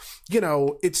 And, you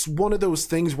know, it's one of those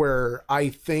things where I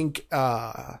think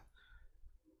I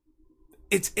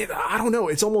don't know,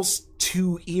 it's almost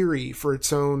too eerie for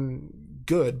its own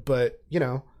good, but, you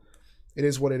know, it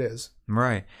is what it is.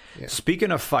 Right. Yeah.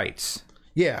 Speaking of fights.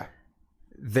 Yeah.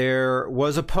 There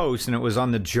was a post, and it was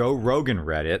on the Joe Rogan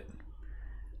Reddit,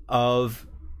 of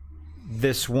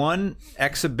this one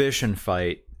exhibition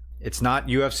fight. It's not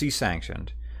UFC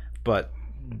sanctioned, but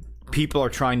people are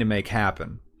trying to make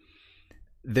happen.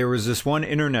 There was this one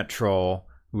internet troll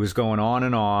who was going on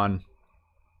and on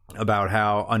about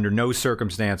how under no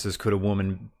circumstances could a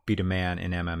woman beat a man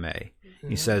in MMA.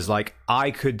 He says, like,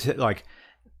 I could, like,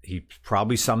 he's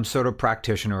probably some sort of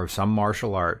practitioner of some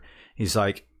martial art. He's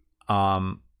like,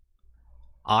 I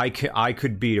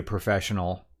could beat a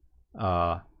professional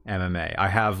MMA. I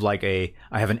have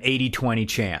an 80-20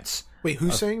 chance. Wait,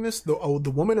 who's saying this? The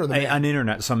woman or the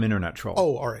man? Some internet troll.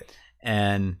 Oh, all right.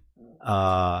 And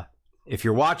if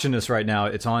you're watching this right now,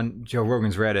 it's on Joe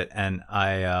Rogan's Reddit, and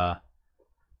I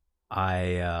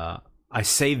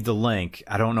saved the link.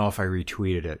 I don't know if I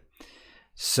retweeted it.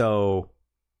 So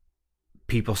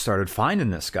people started finding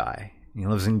this guy. He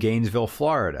lives in Gainesville,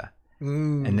 Florida.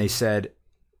 And they said,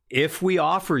 if we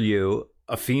offer you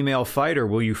a female fighter,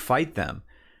 will you fight them?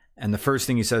 And the first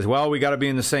thing he says, well, we got to be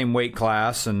in the same weight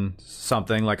class and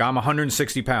something. Like, I'm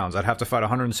 160 pounds. I'd have to fight a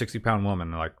 160-pound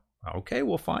woman. They're like, okay,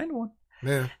 we'll find one.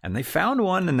 Yeah. And they found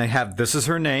one, and this is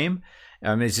her name.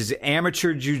 This is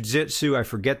Amateur Jiu-Jitsu. I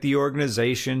forget the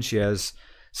organization. She has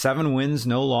 7 wins,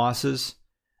 no losses.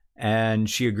 And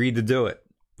she agreed to do it.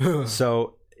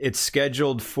 So it's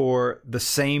scheduled for the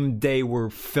same day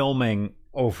we're filming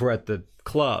over at the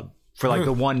club for like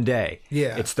the one day.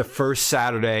 Yeah. It's the first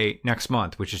Saturday next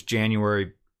month, which is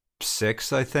January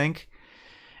 6th, I think.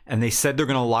 And they said they're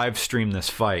going to live stream this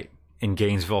fight in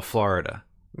Gainesville, Florida.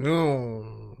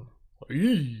 No.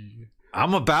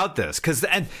 I'm about this because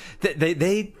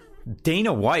they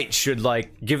Dana White should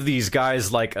like give these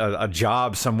guys like a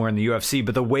job somewhere in the UFC,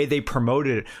 but the way they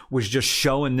promoted it was just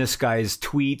showing this guy's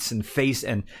tweets and face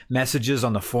and messages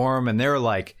on the forum, and they're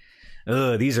like,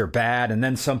 ugh, these are bad. And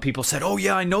then some people said, oh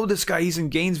yeah, I know this guy, he's in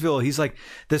Gainesville, he's like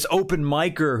this open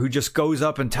micer who just goes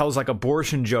up and tells like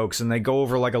abortion jokes, and they go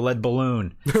over like a lead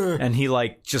balloon and he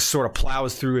like just sort of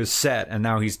plows through his set, and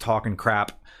now he's talking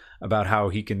crap about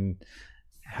how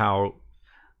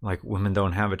like women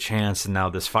don't have a chance, and now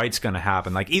this fight's going to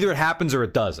happen. Like either it happens or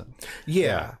it doesn't.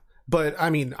 Yeah. But I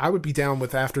mean, I would be down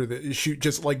with after the shoot,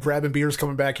 just like grabbing beers,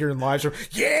 coming back here in live stream.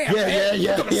 Yeah.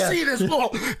 See this.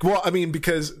 Well, I mean,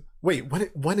 because wait,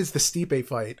 when is the Stipe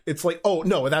fight? It's like, oh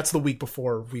no, that's the week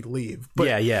before we leave.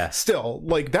 But yeah. Still,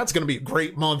 like that's going to be a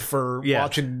great month for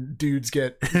watching dudes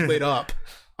get lit up.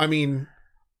 I mean,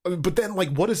 but then,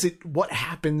 like, what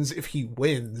happens if he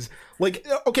wins? Like,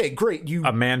 okay, great.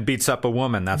 A man beats up a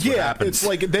woman. That's what happens. It's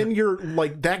like, then you're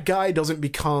like, that guy doesn't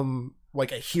become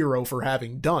like a hero for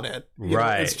having done it. You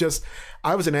right. know, it's just,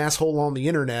 I was an asshole on the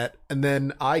internet, and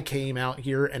then I came out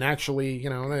here and actually,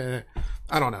 you know,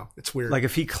 I don't know. It's weird. Like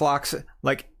if he clocks,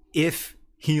 like if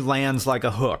he lands like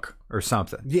a hook or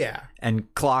something. Yeah.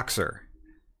 And clocks her.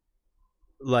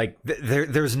 Like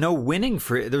there's no winning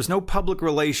there's no public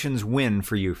relations win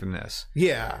for you from this.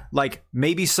 Yeah. Like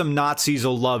maybe some Nazis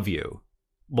will love you.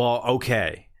 Well,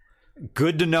 okay.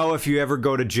 Good to know if you ever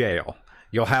go to jail.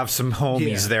 You'll have some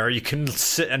homies there you can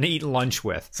sit and eat lunch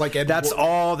with. It's like that's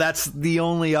the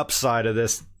only upside of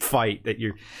this fight that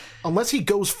you're. Unless he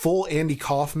goes full Andy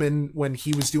Kaufman when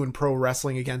he was doing pro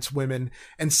wrestling against women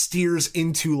and steers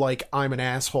into like, I'm an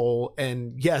asshole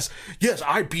and yes,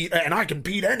 I can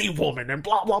beat any woman and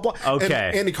blah blah blah. Okay.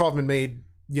 And Andy Kaufman made,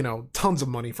 you know, tons of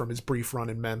money from his brief run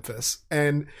in Memphis,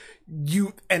 and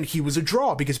he was a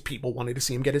draw because people wanted to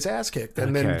see him get his ass kicked.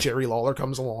 And then Jerry Lawler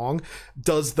comes along,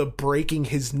 does the breaking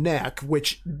his neck,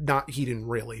 which he didn't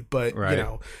really, but you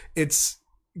know,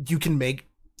 you can make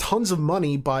tons of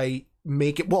money by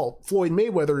Floyd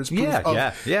Mayweather is proof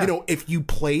of, you know, if you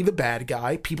play the bad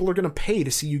guy, people are going to pay to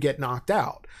see you get knocked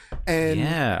out. And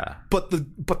but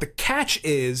the catch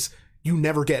is you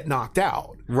never get knocked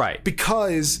out. Right.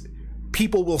 Because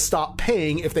people will stop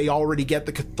paying if they already get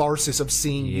the catharsis of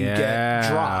seeing you get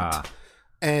dropped.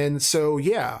 And so,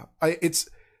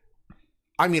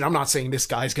 I mean, I'm not saying this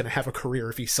guy's going to have a career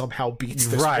if he somehow beats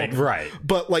this woman. Right.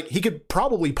 But, like, he could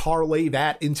probably parlay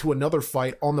that into another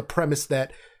fight on the premise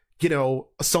that, you know,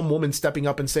 some woman stepping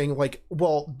up and saying, like,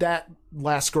 well, that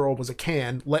last girl was a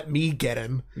can. Let me get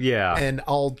him. Yeah. And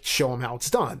I'll show him how it's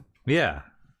done. Yeah.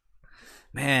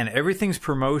 Man, everything's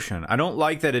promotion. I don't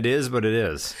like that it is, but it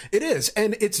is. It is.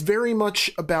 And it's very much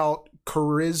about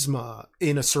charisma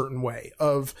in a certain way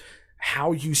of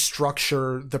how you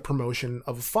structure the promotion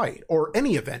of a fight or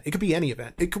any event. It could be any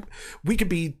event. We could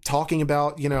be talking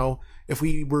about, you know, if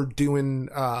we were doing,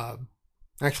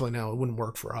 actually, no, it wouldn't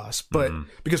work for us, but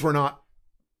because we're not,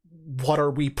 what are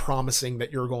we promising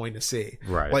that you're going to see?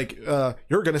 Right. Like,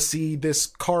 you're going to see this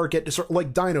car get destroyed,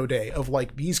 like Dyno Day, of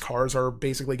like, these cars are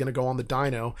basically going to go on the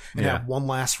dyno and have one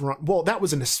last run. Well, that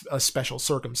was in a special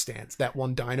circumstance, that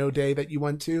one Dyno Day that you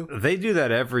went to. They do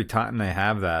that every time they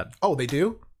have that. Oh, they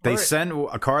do? They send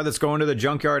a car that's going to the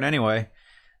junkyard anyway,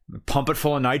 pump it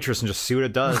full of nitrous and just see what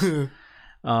it does.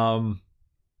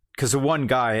 Because the one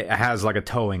guy has like a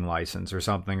towing license or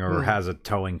something, or has a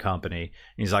towing company.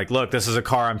 He's like, look, this is a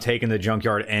car I'm taking to the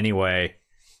junkyard anyway.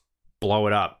 Blow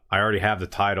it up. I already have the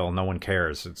title. No one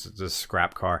cares. It's a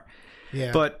scrap car.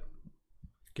 Yeah. But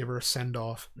give her a send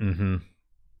off.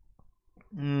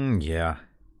 Yeah.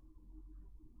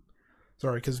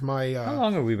 Sorry, because my... How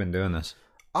long have we been doing this?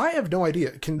 I have no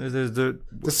idea.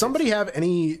 Does somebody have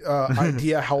any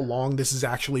idea how long this has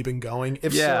actually been going?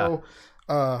 If so,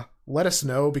 let us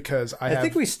know, because I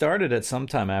think we started at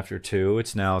sometime after 2.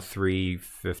 It's now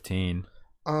 3:15.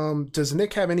 Does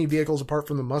Nick have any vehicles apart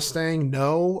from the Mustang?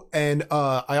 No. And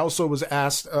I also was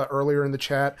asked earlier in the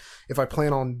chat if I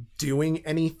plan on doing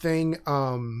anything,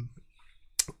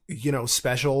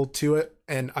 special to it,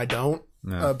 and I don't,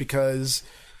 because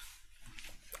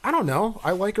I don't know.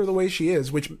 I like her the way she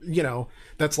is, which,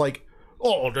 that's like,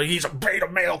 oh, he's a beta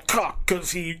male cock because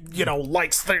he,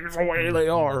 likes things the way they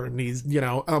are, and he's,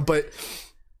 but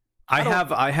I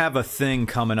have a thing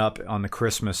coming up on the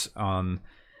Christmas.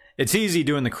 It's easy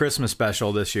doing the Christmas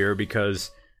special this year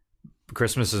because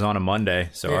Christmas is on a Monday,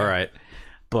 so all right.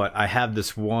 But I have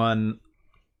this one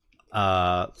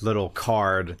little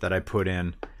card that I put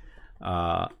in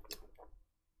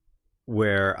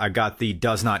where I got the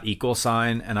does not equal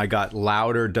sign, and I got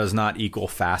louder does not equal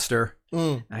faster.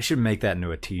 I should make that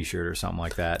into a t-shirt or something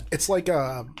like that. It's like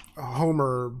a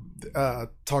Homer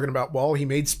talking about, well, he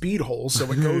made speed holes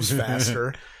so it goes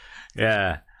faster.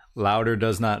 Yeah, louder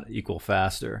does not equal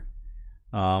faster.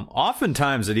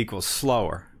 Oftentimes it equals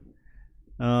slower.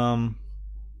 Your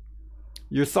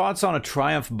thoughts on a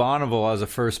Triumph Bonneville as a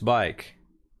first bike?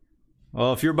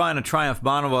 Well, if you're buying a Triumph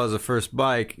Bonneville as a first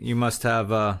bike, you must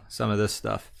have some of this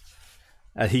stuff.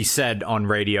 He said on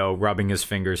radio, rubbing his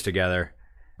fingers together.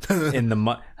 In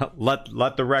the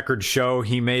let the record show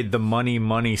he made the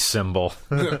money symbol.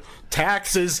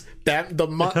 Taxes. That the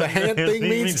hand thing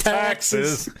means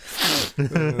taxes.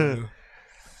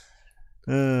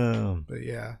 But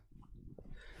yeah,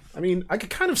 I mean, I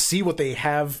could kind of see what they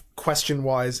have question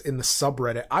wise in the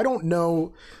subreddit. I don't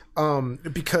know,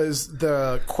 because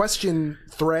the question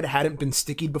thread hadn't been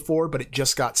stickied before, but it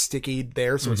just got stickied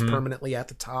there, so it's permanently at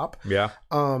the top. Yeah.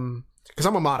 Because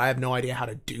I'm a mod, I have no idea how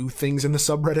to do things in the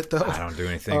subreddit, though. I don't do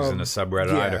any things in the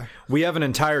subreddit either. We have an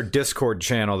entire Discord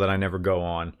channel that I never go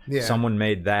on. Yeah. Someone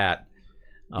made that.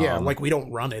 Like we don't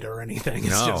run it or anything.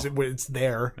 It's just it's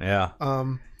there. Yeah.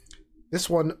 This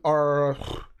one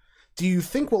do you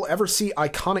think we'll ever see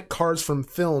iconic cars from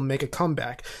film make a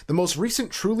comeback? The most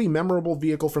recent truly memorable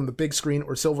vehicle from the big screen,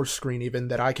 or silver screen even,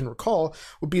 that I can recall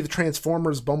would be the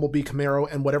Transformers Bumblebee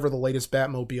Camaro and whatever the latest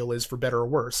Batmobile is, for better or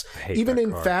worse. Even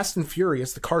in Fast and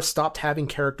Furious, the car stopped having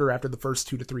character after the first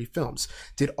 2 to 3 films.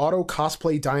 Did auto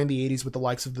cosplay die in the 80s with the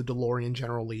likes of the DeLorean,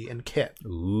 General Lee, and KITT?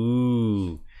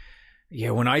 Ooh.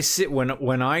 Yeah, when I see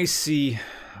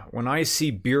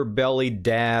beer-bellied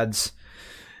dads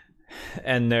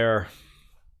and their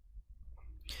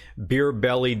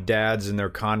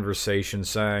conversation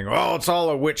saying, "Oh, it's all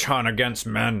a witch hunt against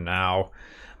men now,"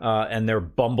 and their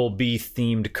Bumblebee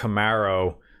themed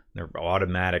Camaro, their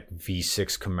automatic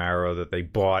V6 Camaro that they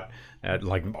bought at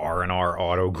like R&R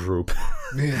Auto Group,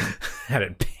 had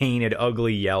it painted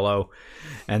ugly yellow,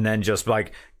 and then just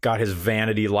like got his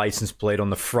vanity license plate on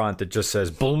the front that just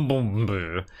says boom boom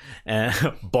boom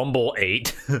and Bumble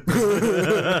 8. Has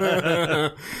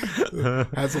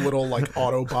a little like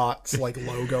Autobots like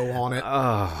logo on it.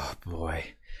 Oh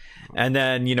boy. And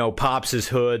then, pops his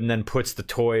hood and then puts the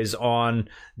toys on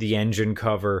the engine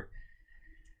cover.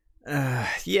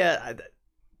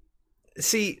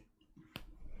 See,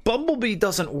 Bumblebee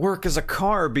doesn't work as a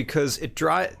car because it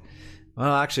drives...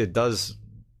 Well, actually it does.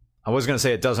 I was going to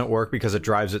say it doesn't work because it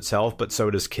drives itself, but so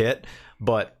does KITT.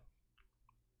 But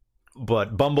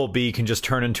Bumblebee can just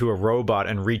turn into a robot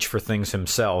and reach for things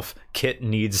himself. KITT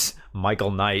needs Michael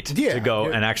Knight to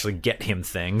go and actually get him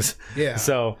things. Yeah.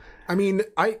 So I mean,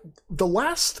 the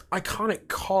last iconic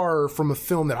car from a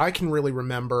film that I can really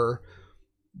remember,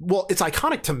 well, it's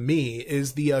iconic to me,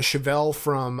 is the Chevelle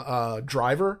from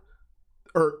Driver,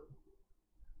 or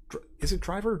is it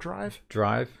Driver or Drive?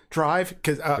 Drive,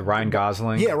 because Ryan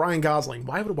Gosling. Yeah, Ryan Gosling.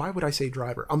 Why would I say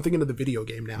Driver? I'm thinking of the video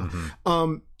game now.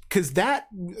 Because that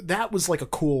was like a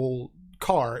cool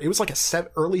car. It was like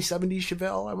a early 70s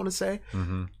Chevelle, I want to say.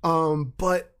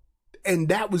 And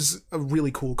that was a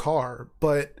really cool car.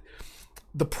 But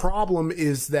the problem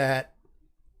is that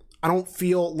I don't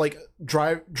feel like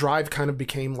Drive kind of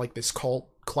became like this cult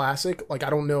classic. Like, I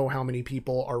don't know how many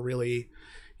people are really,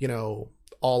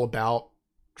 all about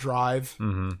Drive.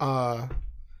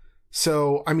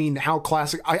 So, I mean, how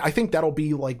classic... I think that'll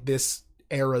be like this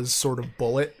era's sort of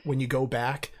Bullet when you go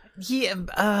back. Yeah,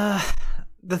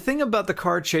 the thing about the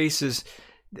car chase is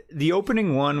the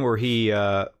opening one where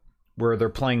where they're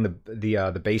playing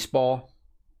the baseball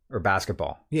or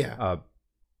basketball. Yeah.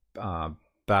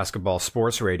 Basketball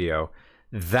sports radio.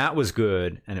 That was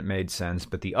good and it made sense.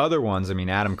 But the other ones, I mean,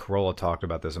 Adam Carolla talked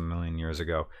about this a million years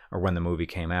ago, or when the movie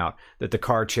came out, that the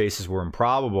car chases were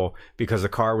improbable because the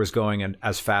car was going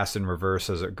as fast in reverse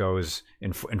as it goes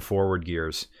in forward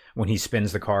gears. When he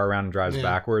spins the car around and drives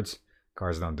backwards,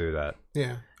 cars don't do that.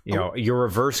 Yeah. Your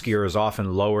reverse gear is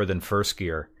often lower than first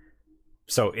gear.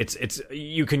 So it's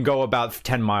you can go about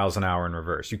 10 miles an hour in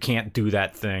reverse. You can't do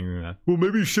that thing. Well,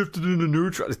 maybe shift it into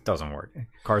neutral. It doesn't work.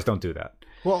 Cars don't do that.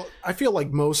 Well, I feel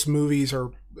like most movies are,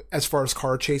 as far as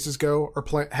car chases go,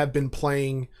 have been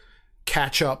playing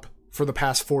catch up for the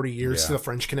past 40 years to the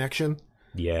French Connection.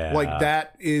 Yeah. Like,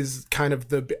 that is kind of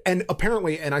and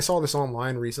apparently, and I saw this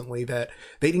online recently, that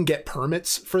they didn't get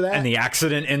permits for that. And the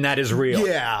accident in that is real.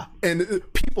 Yeah. And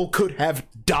people could have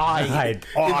died.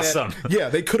 Awesome. Yeah,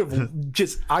 they could have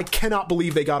I cannot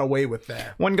believe they got away with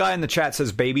that. One guy in the chat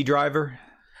says Baby Driver.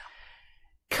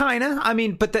 Kinda. I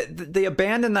mean, but they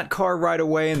abandoned that car right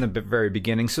away in the very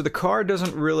beginning, so the car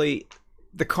doesn't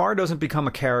become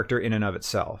a character in and of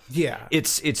itself. Yeah.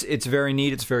 It's very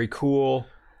neat, it's very cool.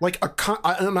 Like an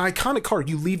iconic car,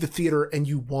 you leave the theater and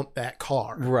you want that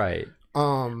car. Right.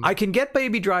 I can get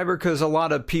Baby Driver because a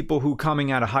lot of people who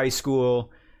coming out of high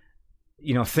school,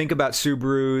 think about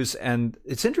Subarus, and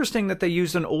it's interesting that they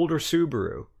used an older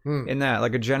Subaru in that,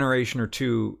 like a generation or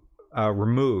two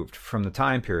removed from the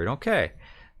time period. Okay,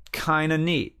 kind of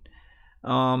neat.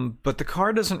 But the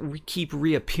car doesn't keep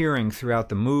reappearing throughout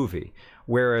the movie,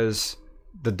 whereas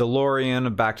the DeLorean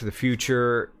of Back to the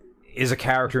Future is a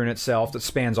character in itself that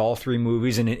spans all three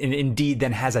movies, and indeed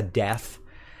then has a death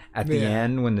at the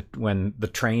end when the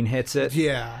train hits it.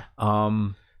 Yeah.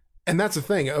 And that's the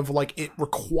thing of, like, it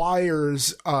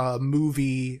requires a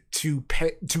movie to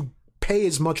pay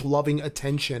as much loving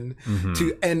attention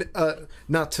to, and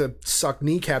not to suck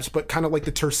kneecaps, but kind of like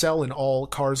the Tercel in All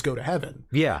Cars Go to Heaven.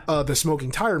 Yeah. The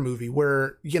Smoking Tire movie,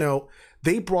 where,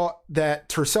 they brought that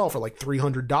Tercel for like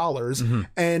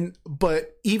 $300, but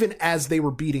even as they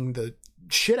were beating the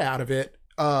shit out of it,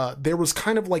 there was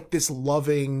kind of like this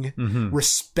loving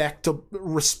respect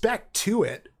to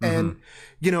it, and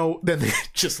then they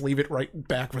just leave it right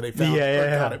back where they found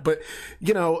it. But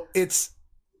it's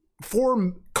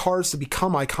for cars to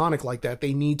become iconic like that,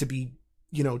 they need to be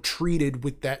treated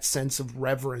with that sense of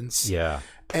reverence. Yeah.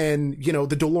 And,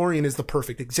 the DeLorean is the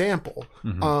perfect example.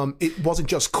 It wasn't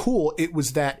just cool. It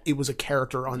was a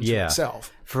character unto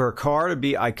itself. For a car to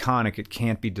be iconic, it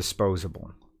can't be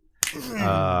disposable.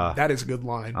 That is a good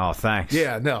line. Oh, thanks.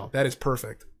 Yeah, no, that is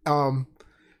perfect. And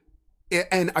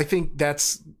I think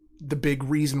that's the big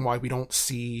reason why we don't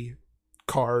see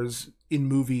cars in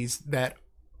movies that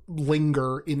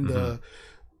linger in the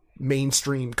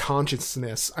mainstream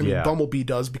consciousness. I mean, Bumblebee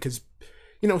does, because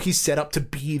he's set up to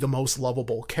be the most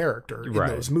lovable character in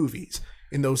those movies,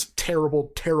 in those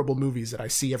terrible, terrible movies that I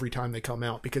see every time they come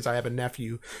out, because I have a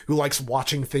nephew who likes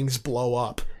watching things blow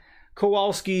up.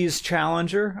 Kowalski's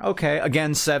Challenger. Okay.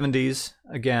 Again, 70s.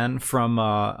 Again, from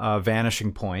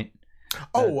Vanishing Point.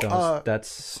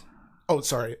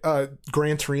 Sorry.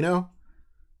 Gran Torino.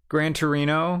 Gran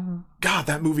Torino. God,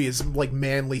 that movie is like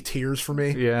manly tears for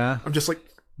me. Yeah. I'm just like,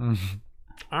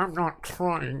 I'm not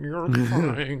crying, you're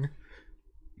crying.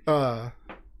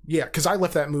 Yeah, because I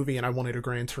left that movie and I wanted a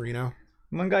Gran Torino.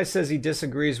 One guy says he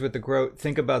disagrees with the Groat.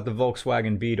 Think about the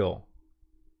Volkswagen Beetle.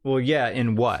 Well, yeah,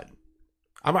 in what?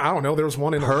 I don't know. There was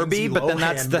one in Herbie, but then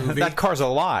that car's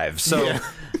alive, so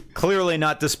clearly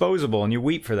not disposable, and you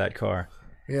weep for that car.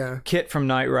 Yeah. Kit from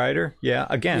Knight Rider. Yeah,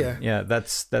 again. Yeah,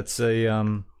 that's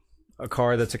a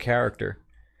car that's a character.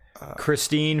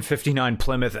 Christine 59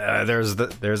 Plymouth.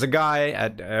 There's a guy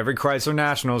at every Chrysler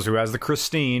Nationals who has the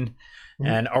Christine.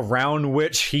 and around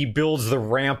which he builds the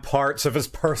ramparts of his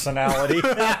personality.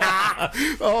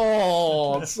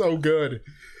 Oh, it's so good.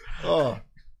 Oh,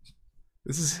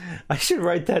 this is. I should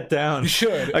write that down. You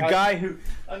should. Guy who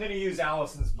I'm going to use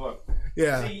Allison's book.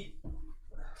 Yeah. See,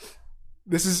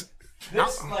 this is.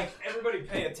 this like everybody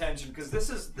pay attention because this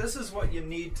is what you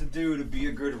need to do to be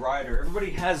a good writer.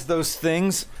 Everybody has those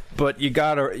things, but you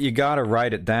gotta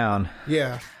write it down.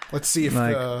 Yeah. Let's see if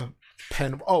the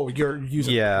pen. Oh, you're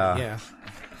using. Yeah.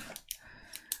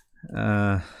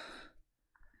 Yeah.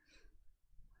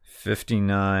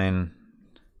 59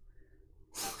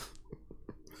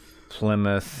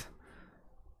 Plymouth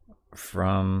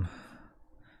from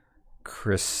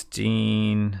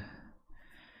Christine.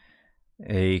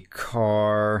 A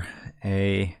car,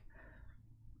 a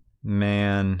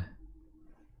man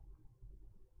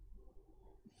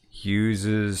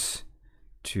uses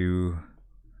to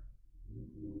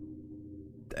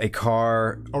a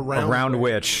car around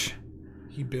which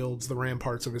he builds the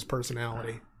ramparts of his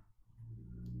personality.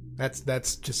 That's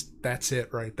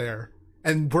it right there.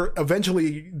 And we're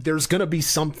eventually there's gonna be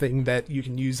something that you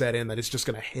can use that in that is just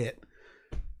gonna hit,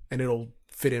 and it'll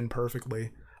fit in perfectly.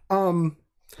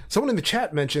 Someone in the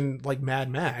chat mentioned like Mad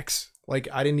Max. Like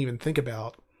I didn't even think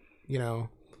about,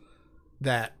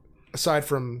 that. Aside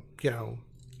from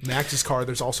Max's car,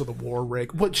 there's also the war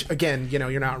rig, which again,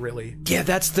 you're not really. Yeah,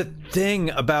 that's the thing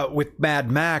about with Mad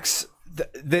Max.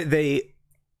 They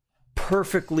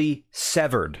perfectly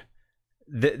severed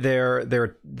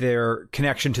their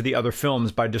connection to the other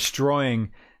films by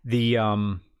destroying the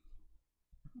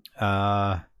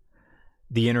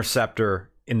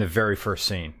Interceptor in the very first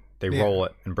scene. They roll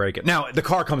it and break it. Now, the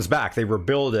car comes back. They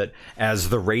rebuild it as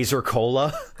the Razor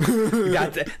Cola.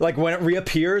 Like, when it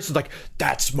reappears, it's like,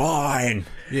 that's mine.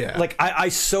 Yeah. Like, I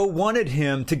so wanted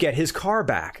him to get his car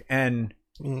back. And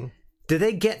did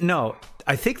they get... No.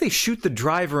 I think they shoot the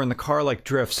driver and the car, like,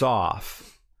 drifts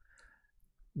off.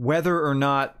 Whether or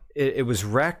not it was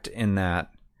wrecked in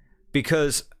that.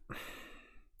 Because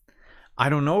I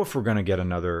don't know if we're going to get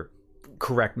another...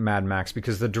 correct Mad Max,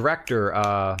 because the director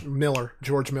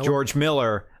George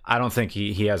Miller, I don't think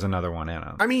he has another one in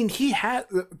him. I mean,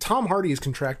 Tom Hardy is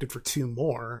contracted for 2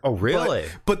 more. Oh, really?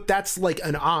 But that's like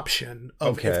an option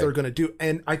of if they're going to do.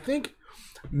 And I think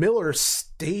Miller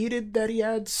stated that he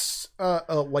had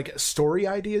like story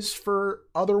ideas for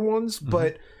other ones,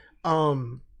 but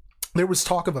there was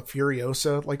talk of a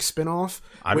Furiosa like spinoff.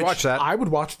 I'd watch that. I would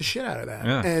watch the shit out of that.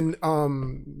 Yeah. And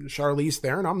Charlize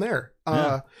Theron, I'm there.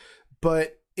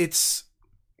 But it's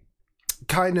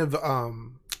kind of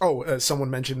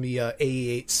someone mentioned the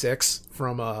AE-86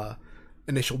 from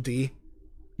Initial D.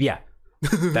 Yeah.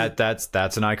 that's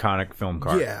an iconic film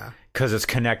car. Yeah. Because it's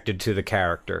connected to the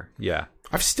character. Yeah.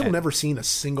 I've still never seen a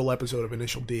single episode of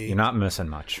Initial D. You're not missing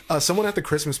much. Someone at the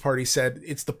Christmas party said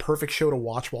it's the perfect show to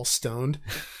watch while stoned.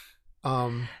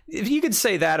 If you could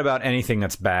say that about anything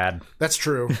that's bad. That's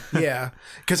true. Yeah.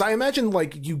 Because I imagine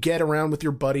like you get around with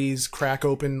your buddies, crack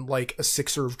open like a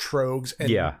 6er of Trogs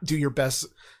and do your best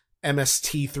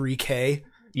MST3K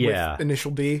with Initial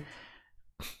D.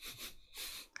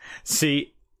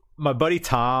 See, my buddy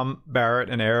Tom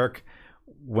Barrett and Eric,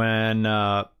 when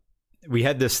we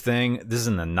had this thing, this is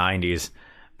in the 90s,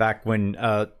 back when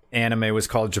anime was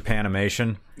called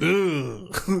Japanimation.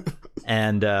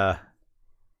 And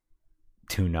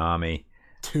Toonami.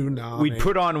 We'd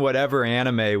put on whatever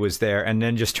anime was there and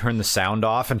then just turn the sound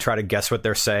off and try to guess what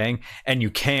they're saying, and you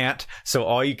can't, so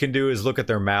all you can do is look at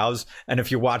their mouths. And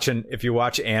if you watch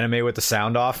anime with the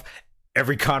sound off,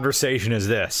 every conversation is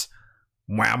this.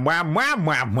 Wham wham wham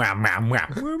wham wham wham wham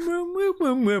wham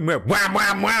wham wham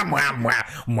wham wham wham wham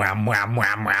wham wham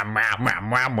wham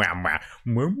wham wham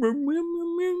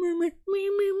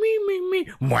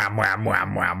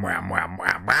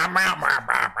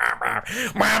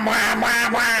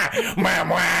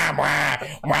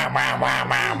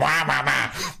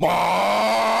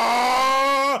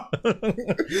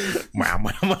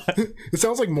It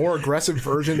sounds like more aggressive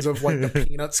versions of like the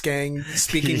Peanuts gang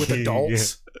speaking with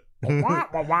adults. But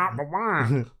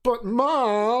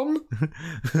mom,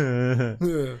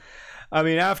 I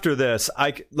mean, after this,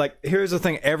 here's the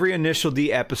thing: every Initial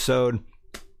D episode,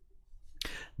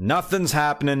 nothing's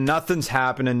happening.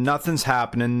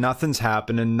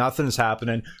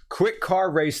 Quick car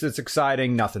race that's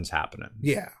exciting. Nothing's happening.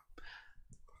 Yeah.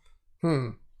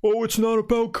 Oh, it's not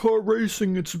about car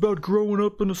racing. It's about growing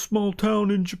up in a small town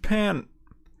in Japan.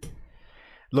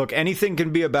 Look, anything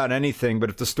can be about anything, but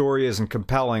if the story isn't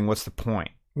compelling, what's the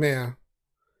point? Yeah.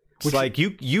 It's like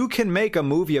you can make a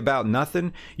movie about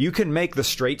nothing. You can make The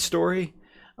Straight Story.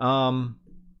 You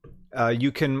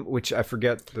can, which I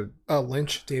forget the...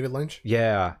 Lynch, David Lynch.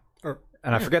 Yeah.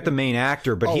 and I forget the main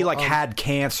actor, but he had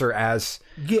cancer as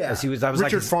he was. I was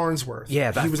Richard Farnsworth.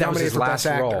 Yeah, he was nominated for Best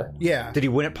Actor. Role. Yeah, did he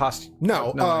win it?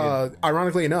 No.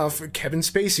 Ironically enough, Kevin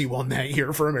Spacey won that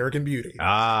year for American Beauty.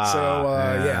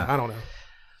 Yeah, I don't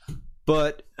know.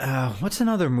 But what's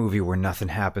another movie where nothing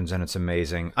happens and it's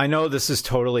amazing? I know this is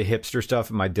totally hipster stuff,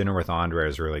 and My Dinner with Andre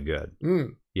is really good.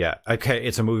 Yeah, okay,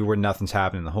 it's a movie where nothing's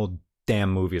happening. The whole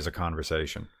damn movie is a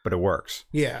conversation, but it works.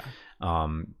 Yeah.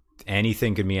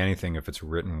 Anything can be anything if it's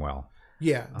written well.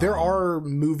 Yeah, there are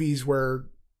movies where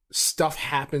stuff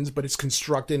happens, but it's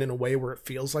constructed in a way where it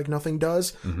feels like nothing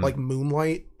does. Like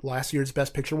Moonlight, last year's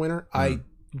Best Picture winner. I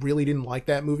really didn't like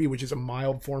that movie, which is a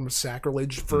mild form of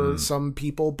sacrilege for some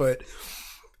people, but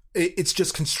it's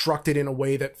just constructed in a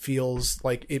way that feels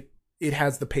like it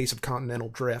has the pace of Continental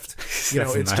Drift. It's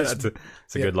just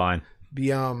it's a good line.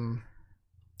 The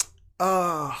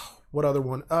what other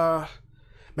one?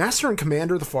 Master and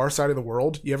Commander: The Far Side of the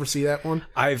World. You ever see that one?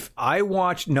 I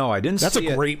watched. No, I didn't. That's see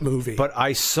a great movie. But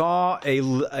I saw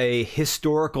a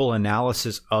historical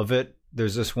analysis of it.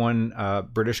 There's this one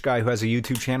British guy who has a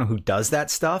YouTube channel who does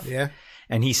that stuff. Yeah,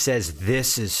 and he says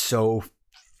this is so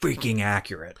freaking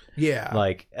accurate. Yeah,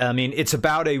 like I mean, it's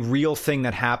about a real thing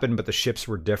that happened, but the ships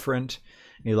were different.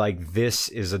 And you're like, this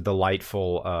is a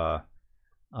delightful, a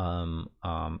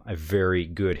very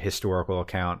good historical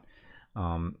account.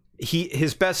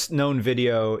 His best known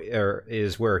video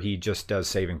is where he just does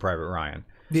Saving Private Ryan.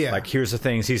 Yeah. Like, here's the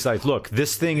things. He's like, look,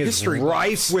 this thing is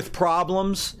rife with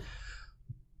problems,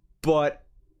 but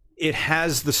it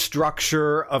has the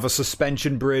structure of a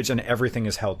suspension bridge and everything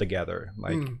is held together.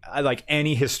 Like,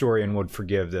 any historian would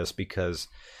forgive this because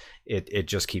it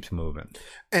just keeps moving.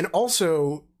 And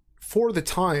also, for the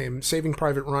time, Saving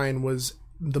Private Ryan was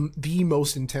the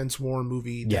most intense war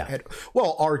movie that had,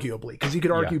 well, arguably, because you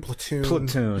could argue Platoon,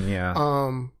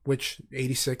 which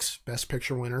 86 Best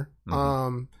Picture winner,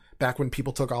 back when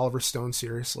people took Oliver Stone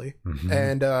seriously,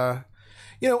 and and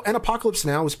Apocalypse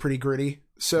Now was pretty gritty,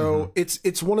 so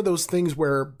it's one of those things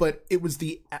where, but it was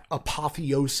the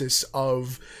apotheosis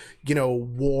of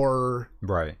war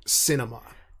cinema.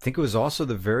 I think it was also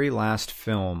the very last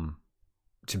film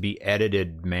to be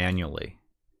edited manually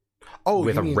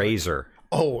with a razor.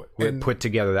 Put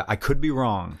together. That I could be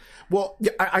wrong. Well,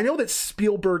 yeah, I know that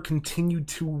Spielberg continued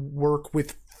to work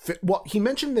with. Well, he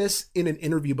mentioned this in an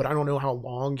interview, but I don't know how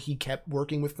long he kept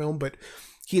working with film. But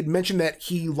he had mentioned that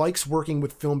he likes working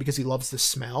with film because he loves the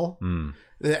smell.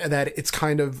 That it's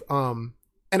kind of, and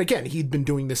again, he'd been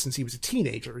doing this since he was a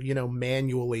teenager.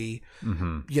 Manually,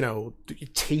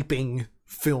 taping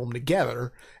film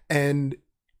together, and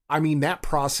I mean that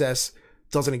process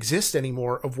doesn't exist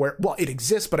anymore. Well, it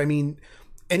exists, but I mean,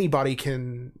 anybody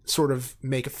can sort of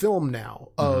make a film now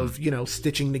of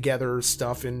stitching together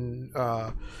stuff in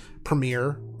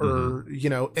Premiere or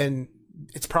and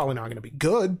it's probably not going to be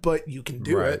good, but you can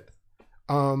do it.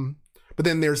 But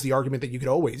then there's the argument that you could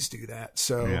always do that.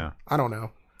 So I don't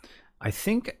know. I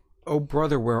think "Oh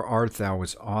Brother, Where Art Thou"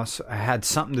 was also had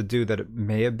something to do that it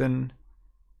may have been.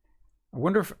 I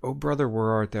wonder if "Oh Brother,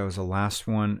 Where Art Thou" was the last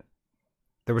one.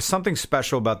 There was something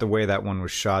special about the way that one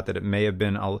was shot that it may have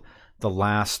been the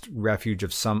last refuge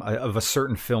of a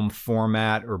certain film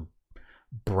format or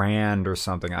brand or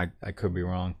something. I could be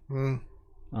wrong.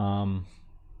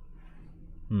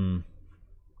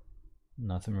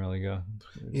 Nothing really good.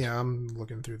 Yeah, I'm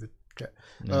looking through the chat.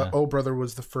 "Oh Brother"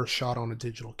 was the first shot on a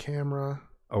digital camera.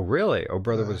 Oh really? "Oh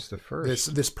Brother" was the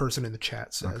first. This person in the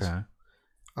chat says. Okay.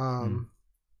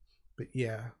 But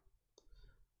yeah.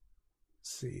 Let's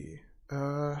see.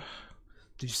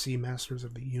 Did you see Masters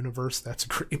of the Universe? That's a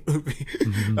great movie.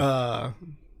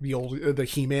 The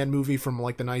He-Man movie from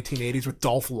like the 1980s with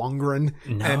Dolph Lundgren.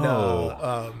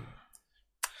 No.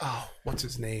 And what's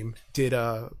his name? Did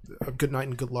a Good Night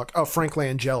and Good Luck. Oh, Frank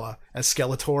Langella as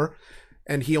Skeletor.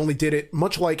 And he only did it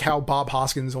much like how Bob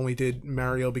Hoskins only did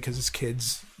Mario because his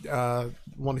kids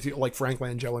wanted to, like Frank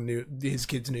Langella knew his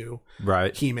kids knew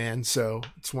He-Man, so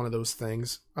it's one of those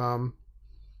things.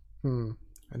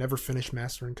 I never finished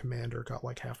Master and Commander. Got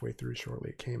like halfway through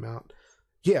shortly it came out.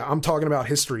 Yeah, I'm talking about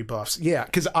history buffs. Yeah,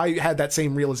 because I had that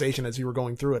same realization as you were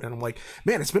going through it, and I'm like,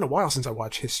 man, it's been a while since I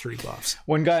watched history buffs.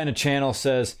 One guy in a channel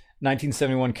says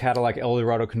 1971 Cadillac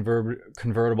Eldorado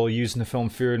convertible used in the film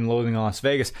Fear and Loathing in Las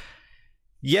Vegas.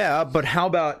 Yeah, but how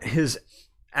about his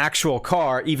actual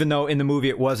car? Even though in the movie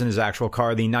it wasn't his actual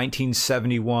car, the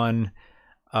 1971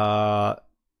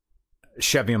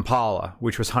 Chevy Impala,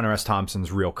 which was Hunter S.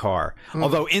 Thompson's real car.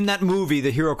 Although in that movie, the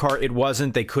hero car, it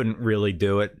wasn't. They couldn't really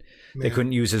do it. Man. They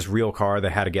couldn't use his real car. They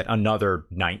had to get another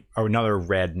red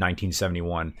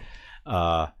 1971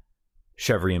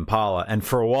 Chevy Impala. And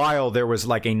for a while, there was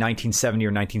like a 1970 or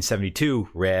 1972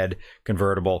 red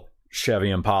convertible Chevy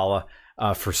Impala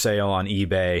for sale on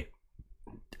eBay.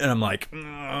 And I'm like,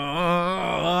 I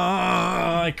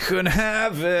couldn't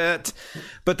have it.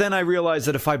 But then I realized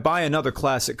that if I buy another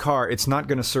classic car, it's not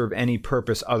going to serve any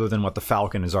purpose other than what the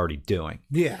Falcon is already doing.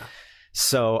 Yeah.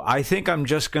 So I think I'm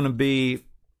just going to be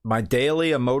my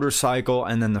daily, a motorcycle,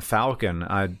 and then the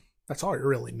Falcon. That's all you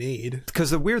really need.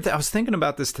 Because the weird thing, I was thinking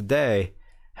about this today,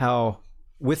 how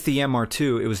with the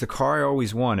MR2, it was the car I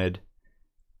always wanted,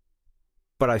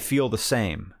 but I feel the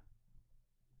same.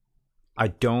 I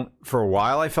don't, for a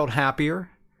while I felt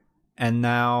happier, and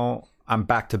now I'm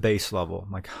back to base level.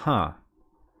 I'm like,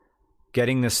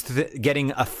 getting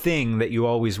getting a thing that you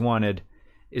always wanted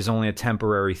is only a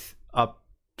temporary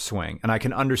upswing. And I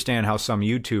can understand how some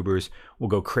YouTubers will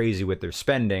go crazy with their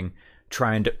spending,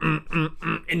 trying to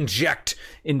inject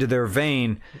into their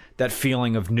vein that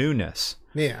feeling of newness.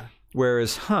 Yeah.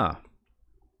 Whereas, I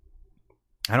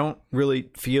don't really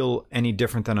feel any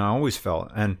different than I always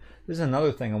felt. And this is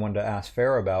another thing I wanted to ask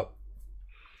Farrah about.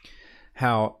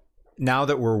 How now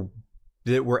that we're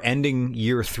ending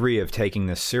year 3 of taking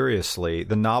this seriously,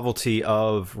 the novelty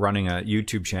of running a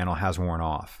YouTube channel has worn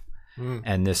off.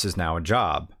 And this is now a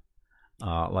job,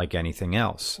 like anything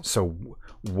else. So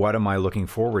what am I looking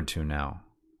forward to now?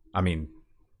 I mean,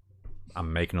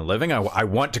 I'm making a living. I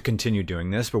want to continue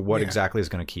doing this, but what exactly is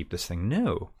going to keep this thing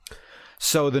new?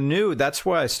 So that's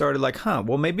why I started like,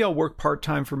 well, maybe I'll work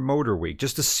part-time for Motor Week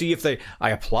just to see if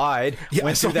I applied. Yeah,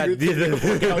 went through that.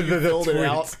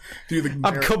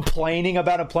 I'm complaining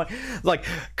about applying, like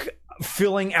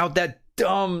filling out that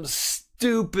dumb,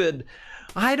 stupid,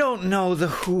 I don't know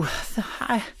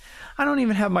I don't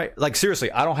even have my, like,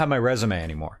 seriously, I don't have my resume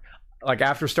anymore. Like,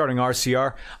 after starting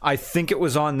RCR, I think it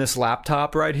was on this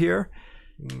laptop right here.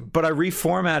 But I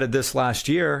reformatted this last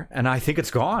year, and I think it's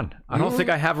gone. I don't think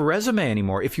I have a resume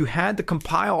anymore. If you had to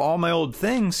compile all my old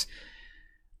things,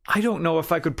 I don't know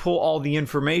if I could pull all the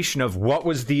information of what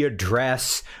was the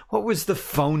address, what was the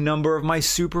phone number of my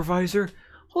supervisor.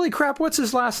 Holy crap, what's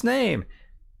his last name?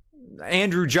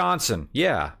 Andrew Johnson.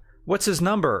 Yeah. What's his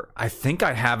number? I think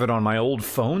I have it on my old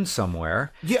phone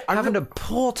somewhere. Yeah, having to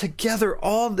pull together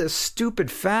all this stupid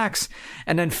facts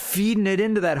and then feeding it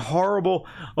into that horrible,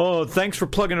 thanks for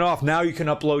plugging it off. Now you can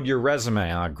upload your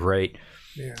resume. Great.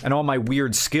 Yeah. And all my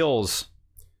weird skills.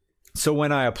 So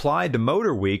when I applied to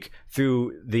Motor Week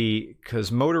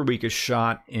because Motor Week is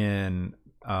shot in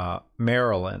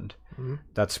Maryland.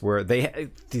 That's where the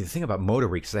thing about Motor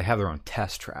Week is they have their own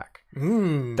test track.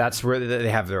 That's where they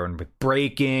have their own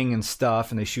braking and stuff,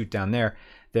 and they shoot down there.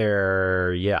 They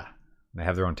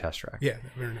have their own test track. Yeah,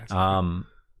 very nice.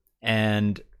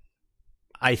 And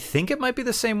I think it might be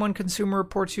the same one Consumer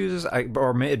Reports uses,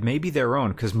 or it may be their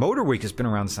own, because Motor Week has been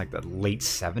around since like the late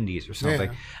 70s or something.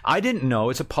 Yeah. I didn't know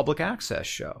it's a public access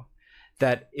show,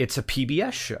 that it's a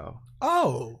PBS show.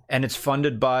 Oh, and it's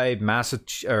funded by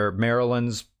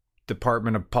Maryland's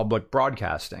Department of Public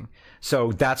Broadcasting.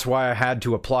 So that's why I had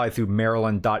to apply through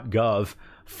maryland.gov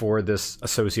for this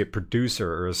associate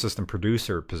producer or assistant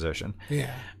producer position.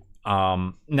 Yeah.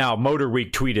 Now, Motor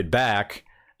Week tweeted back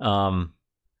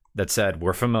that said,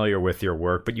 "We're familiar with your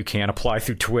work, but you can't apply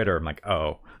through Twitter." I'm like,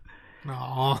 oh.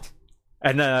 Aww.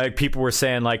 And then people were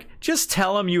saying, like, just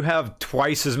tell them you have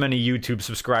twice as many YouTube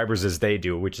subscribers as they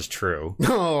do, which is true.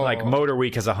 Oh. Like, Motor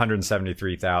Week has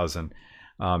 173,000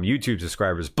 YouTube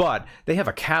subscribers, but they have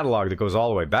a catalog that goes all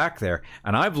the way back there.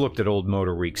 And I've looked at old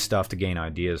Motor Week stuff to gain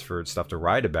ideas for stuff to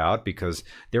write about, because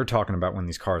they're talking about when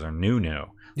these cars are new.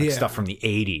 Like stuff from the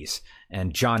 80s.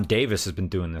 And John Davis has been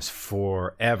doing this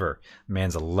forever.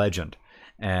 Man's a legend.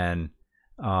 And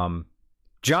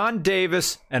John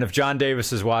Davis, and if John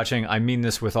Davis is watching, I mean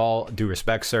this with all due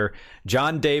respect, sir.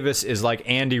 John Davis is like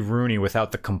Andy Rooney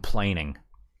without the complaining.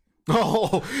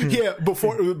 Oh, yeah.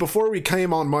 Before we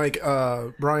came on mic,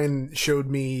 Brian showed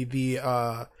me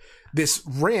this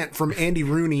rant from Andy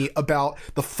Rooney about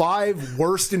the 5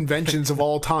 worst inventions of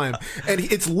all time. And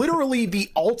it's literally the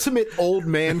ultimate old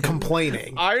man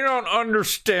complaining. I don't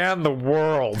understand the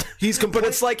world. But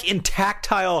it's like in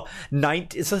tactile,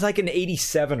 it's like an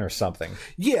 87 or something.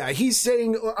 Yeah, he's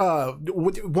saying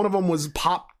one of them was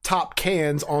pop top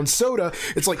cans on soda.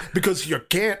 It's like, because you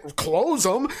can't close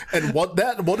them, and what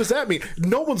does that mean?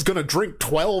 No one's gonna drink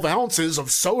 12 ounces of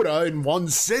soda in one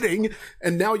sitting,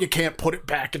 and now you can't put it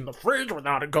back in the fridge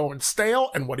without it going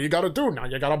stale. And what do you gotta do now?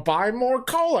 You gotta buy more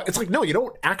cola. It's like, no, you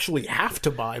don't actually have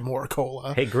to buy more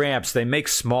cola. Hey Gramps, they make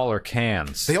smaller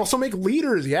cans. They also make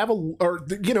liters. You have 2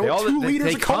 liters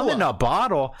they of cola. They come in a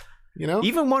bottle. You know,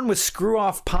 even one with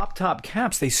screw-off pop-top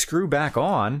caps, they screw back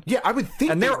on. Yeah, I would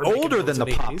think, and they're older than the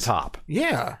pop-top.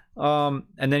 Yeah. And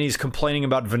then he's complaining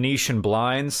about Venetian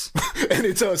blinds, and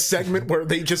it's a segment where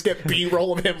they just get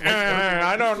B-roll of him.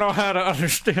 I don't know how to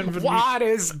understand Venetian. What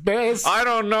is this? I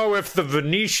don't know if the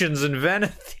Venetians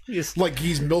invented these. Like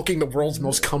he's milking the world's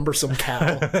most cumbersome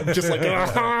cow, just like.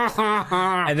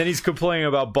 And then he's complaining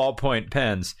about ballpoint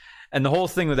pens, and the whole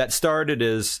thing that started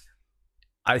is,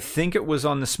 I think it was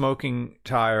on the Smoking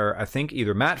Tire. I think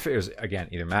either Matt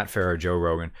Farah or Joe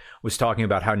Rogan was talking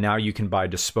about how now you can buy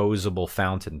disposable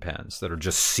fountain pens that are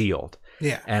just sealed.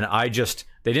 Yeah. And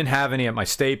they didn't have any at my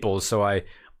Staples, so I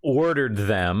ordered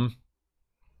them.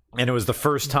 And it was the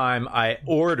first time I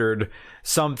ordered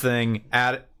something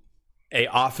at a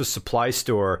office supply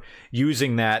store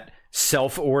using that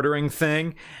self-ordering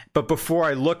thing. But before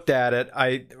I looked at it,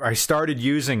 I started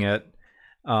using it.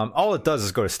 All it does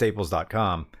is go to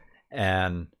staples.com,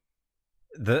 and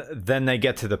then they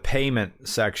get to the payment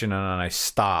section, and I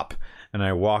stop and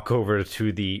I walk over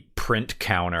to the print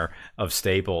counter of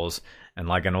Staples, and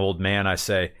like an old man I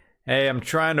say, "Hey, I'm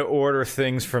trying to order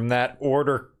things from that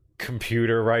order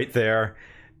computer right there.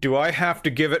 Do I have to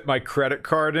give it my credit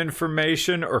card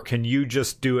information, or can you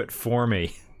just do it for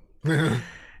me?"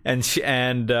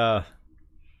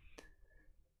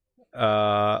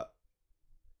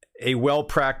 A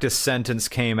well-practiced sentence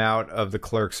came out of the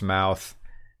clerk's mouth,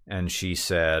 and she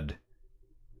said,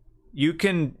 you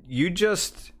complete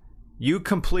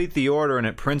the order and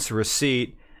it prints a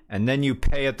receipt, and then you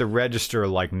pay at the register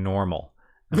like normal.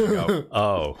 And I go,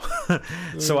 oh.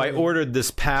 So I ordered this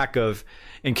pack of,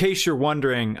 in case you're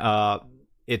wondering,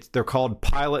 they're called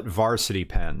Pilot Varsity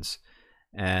pens,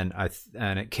 and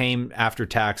it came after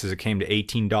taxes. It came to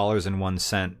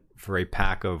 $18.01 for a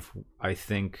pack of, I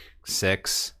think,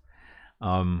 6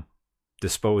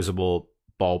 disposable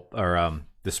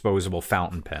disposable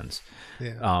fountain pens.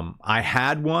 Yeah. I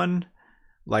had one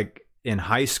like in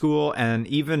high school, and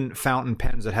even fountain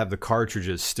pens that have the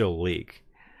cartridges still leak.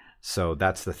 So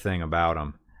that's the thing about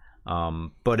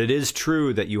them. But it is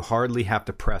true that you hardly have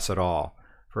to press at all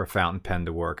for a fountain pen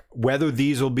to work. Whether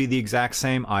these will be the exact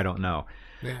same, I don't know.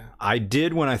 Yeah. I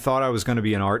did, when I thought I was going to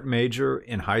be an art major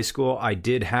in high school, I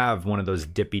did have one of those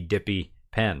dippy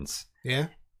pens. Yeah.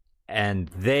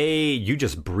 And you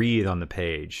just breathe on the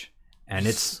page, and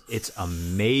it's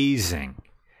amazing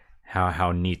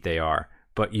how neat they are.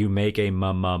 But you make a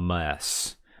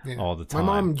mess all the time.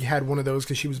 My mom had one of those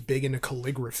because she was big into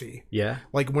calligraphy. Yeah.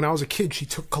 Like when I was a kid, she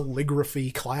took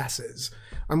calligraphy classes.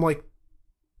 I'm like,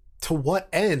 to what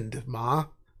end, Ma?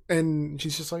 And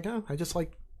she's just like, oh, I just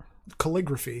like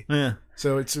calligraphy. Yeah.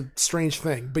 So it's a strange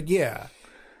thing, but yeah.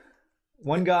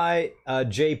 One guy,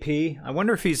 JP, I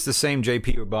wonder if he's the same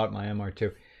JP who bought my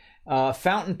MR2.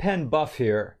 Fountain pen buff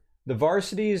here. The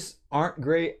Varsities aren't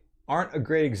a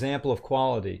great example of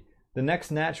quality. The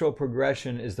next natural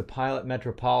progression is the Pilot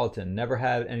Metropolitan. Never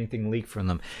had anything leak from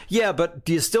them. Yeah, but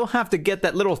do you still have to get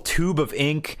that little tube of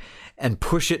ink and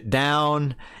push it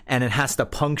down, and it has to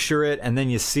puncture it, and then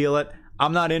you seal it?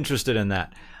 I'm not interested in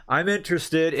that. I'm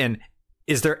interested in,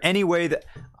 is there any way that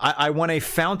I want a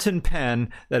fountain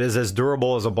pen that is as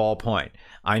durable as a ballpoint?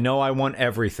 I know I want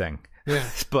everything. Yeah.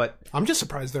 But I'm just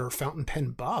surprised there are fountain pen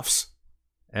buffs.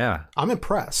 Yeah. I'm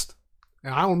impressed.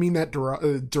 And I don't mean that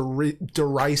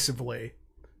derisively.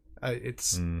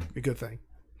 It's a good thing.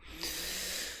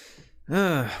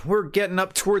 We're getting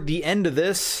up toward the end of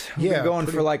this. We've been going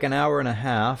for like an hour and a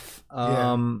half.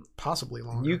 Possibly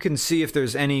longer. You can see if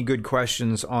there's any good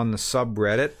questions on the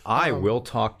subreddit. I will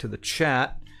talk to the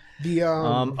chat.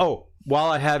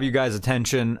 While I have you guys'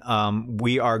 attention,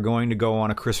 we are going to go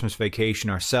on a Christmas vacation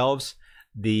ourselves.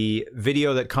 The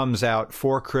video that comes out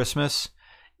for Christmas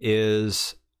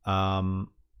is the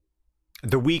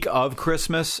week of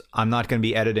Christmas. I'm not going to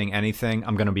be editing anything.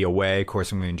 I'm going to be away. Of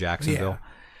course, I'm going to be in Jacksonville.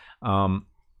 Yeah.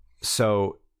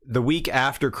 So the week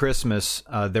after Christmas,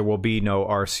 there will be no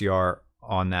RCR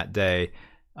on that day.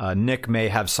 Nick may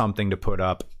have something to put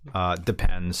up.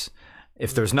 Depends.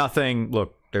 If there's nothing,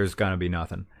 look, there's going to be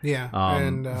nothing.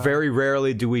 Yeah. Very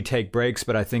rarely do we take breaks,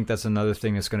 but I think that's another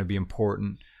thing that's going to be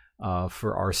important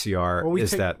for RCR.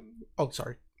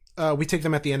 We take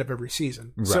them at the end of every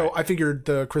season. Right. So I figured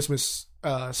the Christmas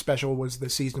special was the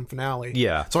season finale.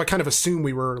 Yeah. So I kind of assumed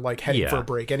we were like heading for a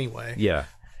break anyway. Yeah.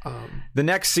 The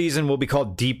next season will be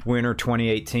called Deep Winter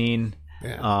 2018.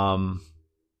 Yeah.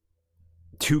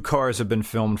 2 cars have been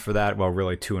filmed for that. Well,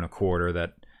 really 2 1/4.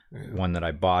 That one that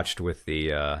I botched with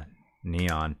the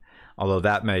neon. Although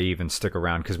that may even stick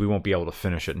around because we won't be able to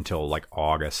finish it until like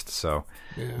August. So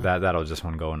that'll just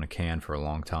want to go in the can for a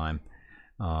long time.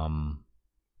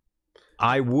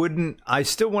 I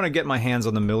still want to get my hands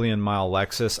on the Million Mile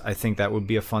Lexus. I think that would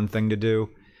be a fun thing to do.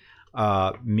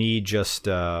 Me just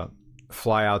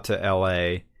fly out to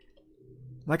LA.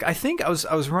 Like, I think I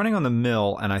was running on the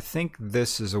mill, and I think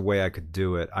this is a way I could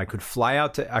do it. I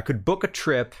could book a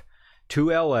trip to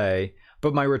LA,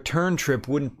 but my return trip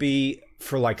wouldn't be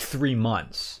for like 3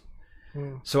 months.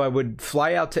 So I would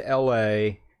fly out to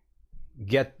LA,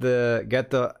 get the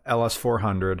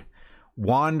LS400,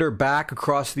 wander back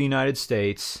across the United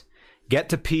States, get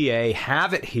to PA,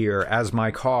 have it here as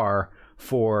my car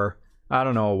for, I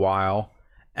don't know, a while,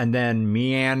 and then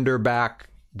meander back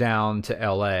down to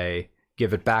LA,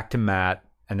 give it back to Matt,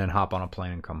 and then hop on a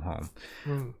plane and come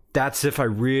home. That's if I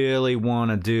really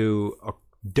want to do a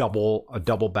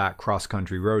double back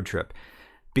cross-country road trip.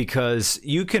 Because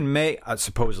you can make,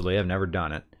 supposedly, I've never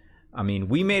done it. I mean,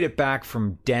 we made it back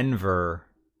from Denver.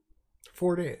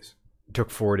 4 days. It took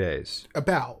 4 days.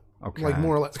 About. Okay. Like,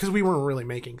 more or less. Because we weren't really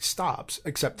making stops,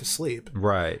 except to sleep.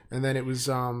 Right. And then it was...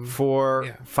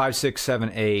 4, 5, 6,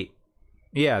 7, 8.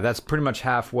 Yeah, that's pretty much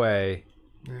halfway.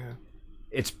 Yeah.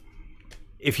 It's...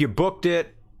 If you booked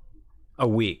it a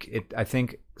week, I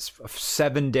think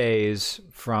 7 days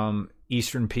from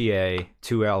Eastern PA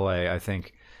to LA, I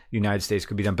think... United States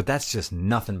could be done, but that's just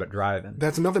nothing but driving.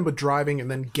 That's nothing but driving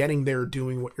and then getting there,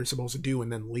 doing what you're supposed to do,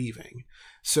 and then leaving.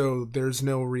 So there's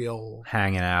no real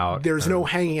hanging out. There's no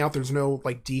hanging out. There's no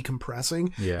like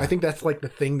decompressing. Yeah. I think that's like the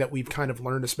thing that we've kind of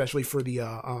learned, especially for the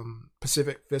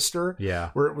Pacific Vista.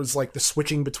 Yeah. Where it was like the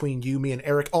switching between you, me, and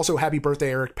Eric. Also, happy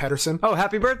birthday, Eric Pedersen. Oh,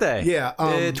 happy birthday.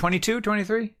 Yeah. 22,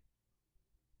 23?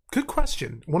 Good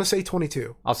question. I want to say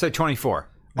 22. I'll say 24.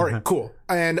 All right, cool.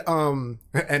 And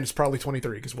it's probably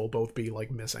 23 because we'll both be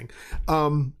like missing.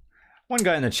 One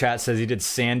guy in the chat says he did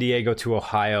San Diego to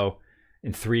Ohio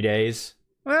in 3 days.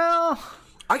 Well,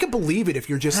 I could believe it if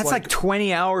you're just that's like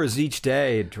 20 hours each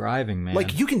day driving, man.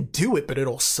 Like, you can do it, but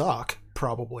it'll suck,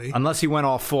 probably. Unless he went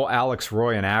all full Alex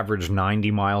Roy and averaged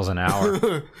 90 miles an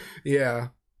hour. Yeah.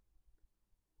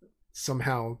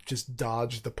 Somehow just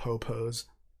dodged the popos.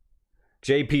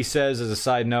 JP says, as a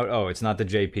side note, oh, it's not the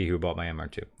JP who bought my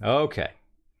MR2. Okay.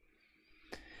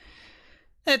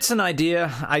 It's an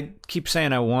idea. I keep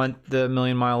saying I want the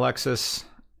Million Mile Lexus,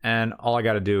 and all I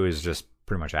got to do is just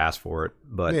pretty much ask for it.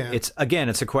 But it's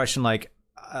a question like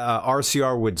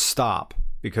RCR would stop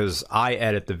because I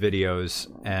edit the videos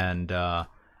and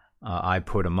I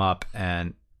put them up,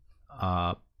 and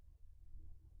I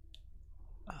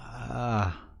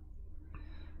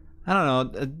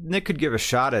don't know. Nick could give a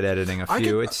shot at editing a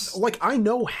few. It's like, I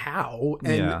know how,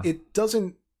 and it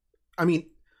doesn't. I mean,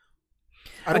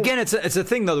 again, it's a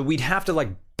thing though that we'd have to like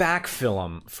backfill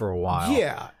them for a while.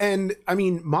 Yeah, and I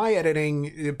mean, my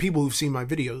editing. People who've seen my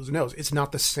videos knows it's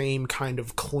not the same kind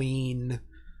of clean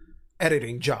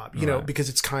editing job, you know, because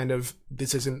it's kind of,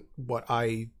 this isn't what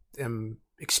I am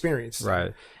experienced.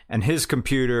 Right. And his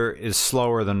computer is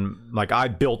slower than, like, I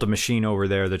built a machine over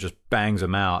there that just bangs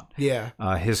them out. Yeah.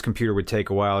 His computer would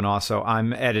take a while. And also,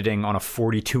 I'm editing on a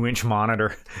 42-inch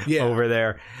monitor over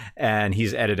there, and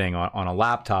he's editing on a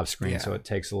laptop screen, so it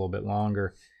takes a little bit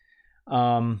longer.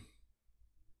 How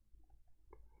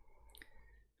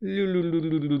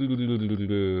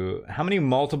many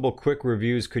multiple quick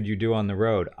reviews could you do on the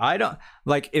road? I don't,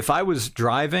 like, if I was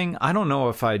driving, I don't know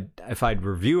if I'd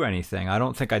review anything. I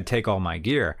don't think I'd take all my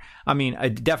gear. I mean,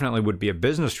 it definitely would be a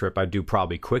business trip. I'd do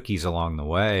probably quickies along the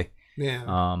way.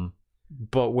 Yeah.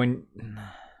 But when,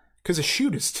 because a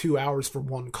shoot is 2 hours for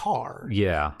one car.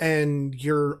 Yeah. And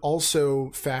you're also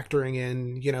factoring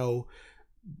in, you know,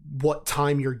 what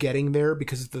time you're getting there,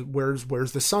 because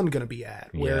where's the sun going to be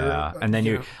at? And then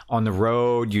you on the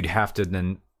road, you'd have to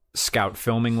then scout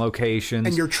filming locations,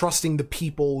 and you're trusting the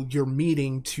people you're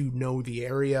meeting to know the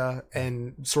area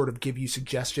and sort of give you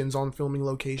suggestions on filming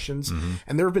locations. Mm-hmm.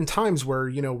 And there have been times where,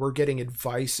 you know, we're getting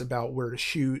advice about where to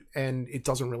shoot and it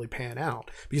doesn't really pan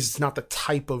out because it's not the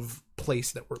type of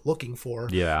place that we're looking for.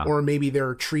 Yeah. Or maybe there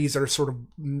are trees that are sort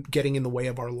of getting in the way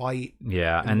of our light.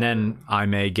 Yeah. And then I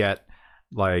may get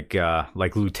like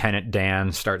Lieutenant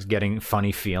Dan starts getting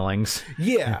funny feelings.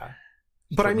 Yeah.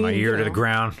 But I mean, my ear to the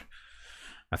ground.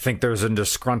 I think there's a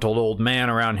disgruntled old man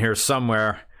around here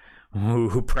somewhere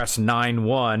who pressed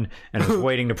 9-1 and is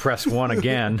waiting to press 1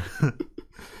 again.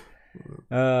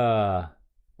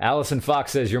 Allison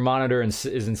Fox says, your monitor is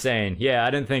insane. Yeah,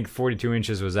 I didn't think 42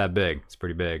 inches was that big. It's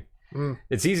pretty big.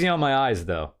 It's easy on my eyes,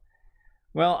 though.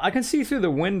 Well, I can see through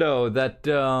the window that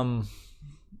the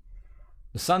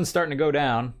sun's starting to go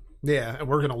down. Yeah, and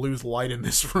we're going to lose light in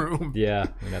this room. Yeah,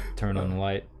 we have to turn on the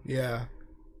light. Yeah.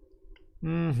 I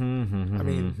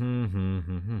mean,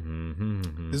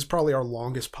 this is probably our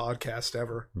longest podcast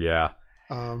ever. Yeah.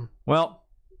 Well,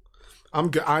 I'm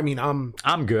good. I mean,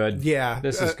 I'm good. Yeah.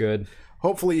 This is good.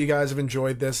 Hopefully you guys have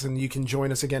enjoyed this and you can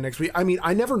join us again next week. I mean,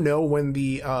 I never know when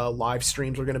the live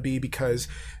streams are going to be because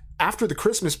after the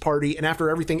Christmas party and after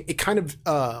everything, it kind of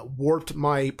warped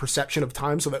my perception of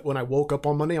time so that when I woke up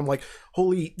on Monday, I'm like,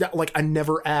 I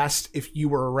never asked if you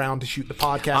were around to shoot the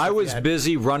podcast. I was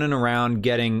busy running around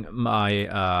getting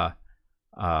my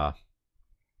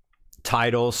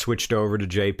title switched over to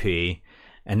JP.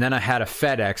 And then I had a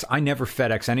FedEx. I never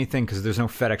FedEx anything because there's no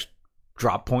FedEx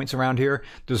drop points around here.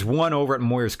 There's one over at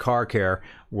Moyer's Car Care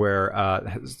where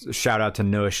shout out to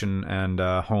Nush and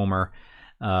Homer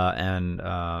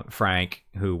and Frank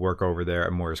who work over there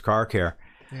at Moyer's Car Care.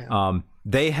 Yeah.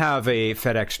 They have a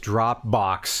FedEx drop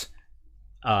box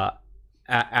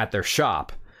at their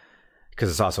shop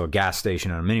because it's also a gas station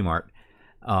and a mini mart.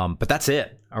 But that's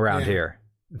it around here.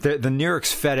 The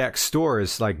nearest FedEx store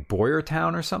is like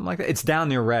Boyertown or something like that. It's down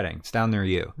near Reading. It's down near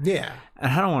you. Yeah.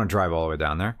 And I don't want to drive all the way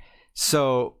down there.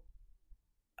 So,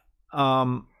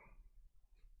 I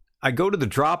go to the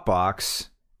drop box,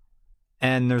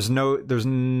 and there's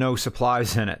no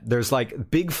supplies in it. There's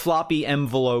like big floppy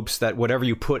envelopes that whatever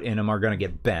you put in them are going to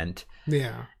get bent.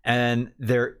 Yeah. And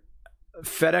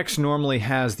FedEx normally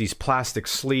has these plastic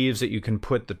sleeves that you can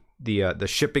put the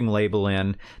shipping label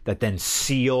in that then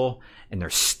seal, and they're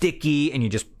sticky, and you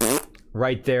just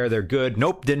right there, they're good.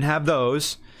 Nope, didn't have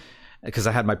those because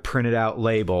I had my printed out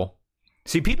label.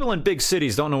 See, people in big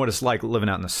cities don't know what it's like living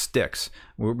out in the sticks,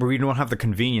 where we don't have the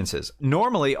conveniences.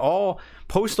 Normally, all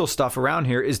postal stuff around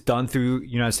here is done through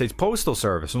United States Postal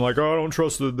Service. I'm like, oh, I don't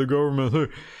trust the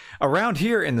government. Around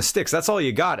here in the sticks, that's all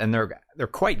you got, and they're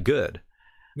quite good.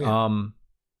 Yeah.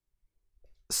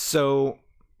 So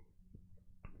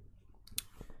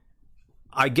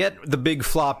I get the big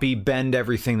floppy bend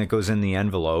everything that goes in the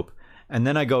envelope. And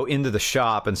then I go into the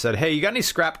shop and said, hey, you got any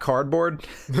scrap cardboard?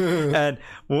 And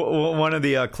one of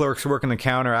the clerks working the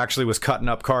counter actually was cutting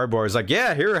up cardboard. He's like,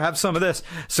 yeah, here, have some of this.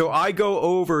 So I go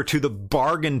over to the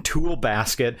bargain tool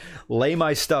basket, lay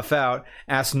my stuff out,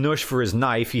 ask Nush for his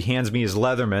knife. He hands me his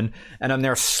Leatherman. And I'm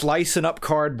there slicing up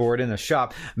cardboard in the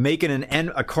shop, making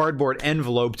a cardboard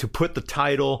envelope to put the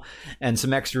title and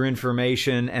some extra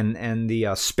information and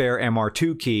the spare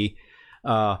MR2 key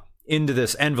into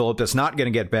this envelope that's not going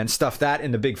to get bent, stuff that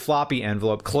in the big floppy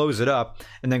envelope, close it up,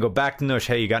 and then go back to Nush,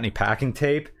 hey, you got any packing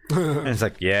tape? And it's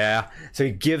like, yeah. So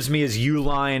he gives me his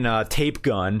Uline tape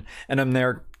gun, and I'm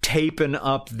there taping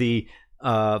up the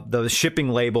shipping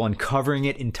label and covering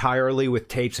it entirely with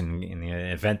tapes, and in the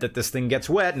event that this thing gets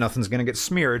wet, nothing's going to get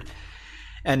smeared.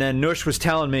 And then Nush was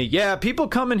telling me, yeah, people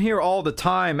come in here all the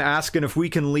time asking if we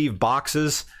can leave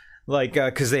boxes, like,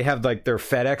 because they have, like, their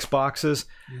FedEx boxes.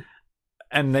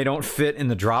 And they don't fit in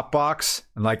the drop box.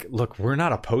 I'm like, look, we're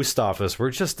not a post office. We're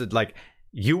just like,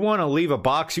 you want to leave a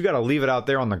box, you got to leave it out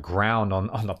there on the ground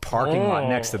on the parking lot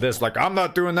next to this. Like, I'm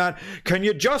not doing that. Can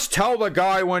you just tell the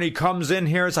guy when he comes in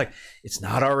here? It's like, it's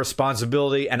not our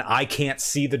responsibility, and I can't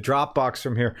see the drop box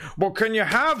from here. Well, can you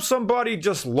have somebody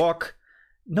just look?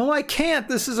 No, I can't.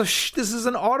 This is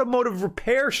an automotive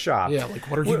repair shop. Yeah, like,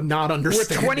 what are you not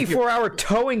understanding? We're a 24-hour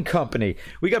towing company.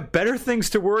 We got better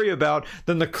things to worry about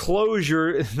than the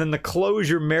closure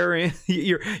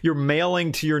you're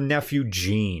mailing to your nephew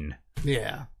Gene.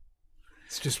 Yeah.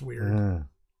 It's just weird.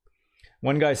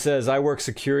 One guy says, I work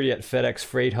security at FedEx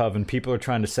Freight Hub, and people are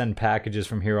trying to send packages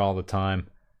from here all the time.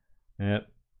 Yep.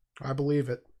 I believe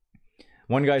it.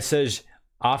 One guy says,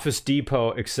 Office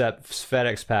Depot accepts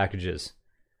FedEx packages.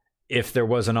 If there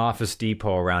was an Office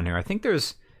Depot around here. I think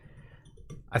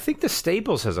the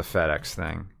Staples has a FedEx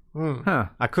thing. Huh.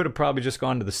 I could have probably just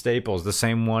gone to the Staples, the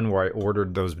same one where I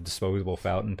ordered those disposable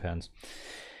fountain pens.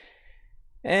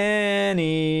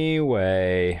 Anyway,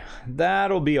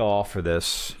 that'll be all for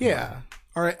this. Yeah.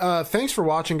 All right. Thanks for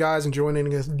watching, guys, and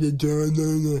joining us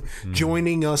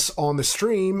on the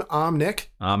stream. I'm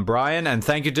Nick. I'm Brian, and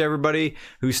thank you to everybody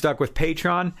who stuck with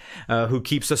Patreon, who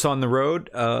keeps us on the road.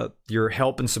 Your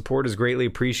help and support is greatly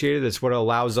appreciated. It's what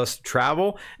allows us to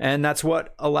travel, and that's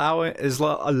what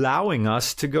allowing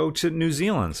us to go to New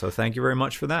Zealand. So thank you very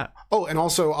much for that. Oh, and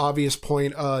also, obvious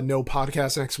point, no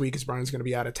podcast next week as Brian's going to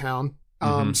be out of town.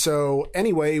 So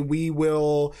anyway, we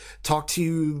will talk to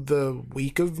you the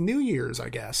week of New Year's, I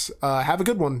guess. Have a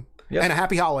good one. Yep. And a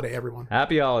happy holiday, everyone.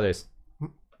 Happy holidays.